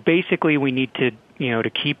 So basically we need to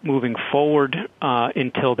keep moving forward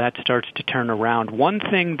until that starts to turn around. One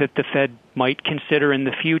thing that the Fed might consider in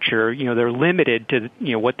the future, they're limited to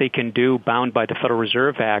what they can do bound by the Federal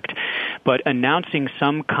Reserve Act, but announcing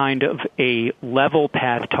some kind of a level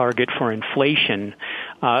path target for inflation.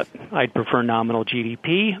 I'd prefer nominal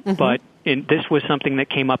GDP, but this was something that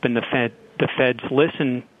came up in the Fed's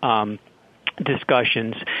listen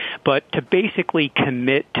discussions, but to basically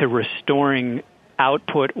commit to restoring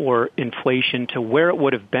output or inflation to where it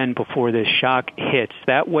would have been before this shock hits.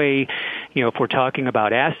 That way, if we're talking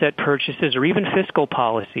about asset purchases or even fiscal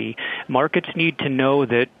policy, markets need to know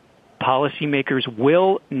that policymakers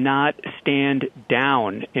will not stand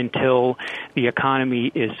down until the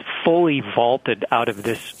economy is fully vaulted out of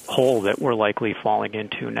this hole that we're likely falling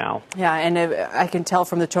into now. Yeah, and I can tell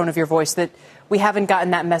from the tone of your voice that we haven't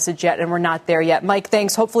gotten that message yet, and we're not there yet. Mike,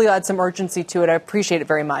 thanks. Hopefully you'll add some urgency to it. I appreciate it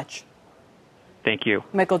very much. Thank you.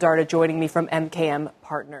 Michael Darda joining me from MKM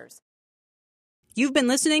Partners. You've been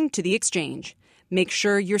listening to The Exchange. Make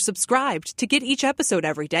sure you're subscribed to get each episode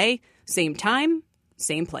every day, same time,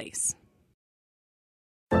 same place.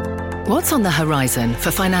 What's on the horizon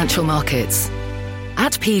for financial markets?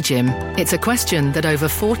 At PGIM, it's a question that over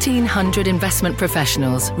 1,400 investment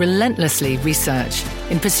professionals relentlessly research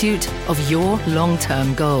in pursuit of your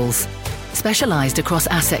long-term goals. Specialized across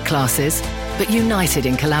asset classes, but united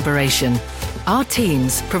in collaboration, our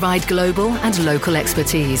teams provide global and local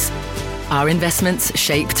expertise. Our investments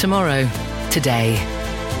shape tomorrow, today.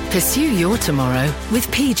 Pursue your tomorrow with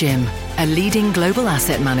PGIM, a leading global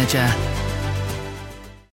asset manager.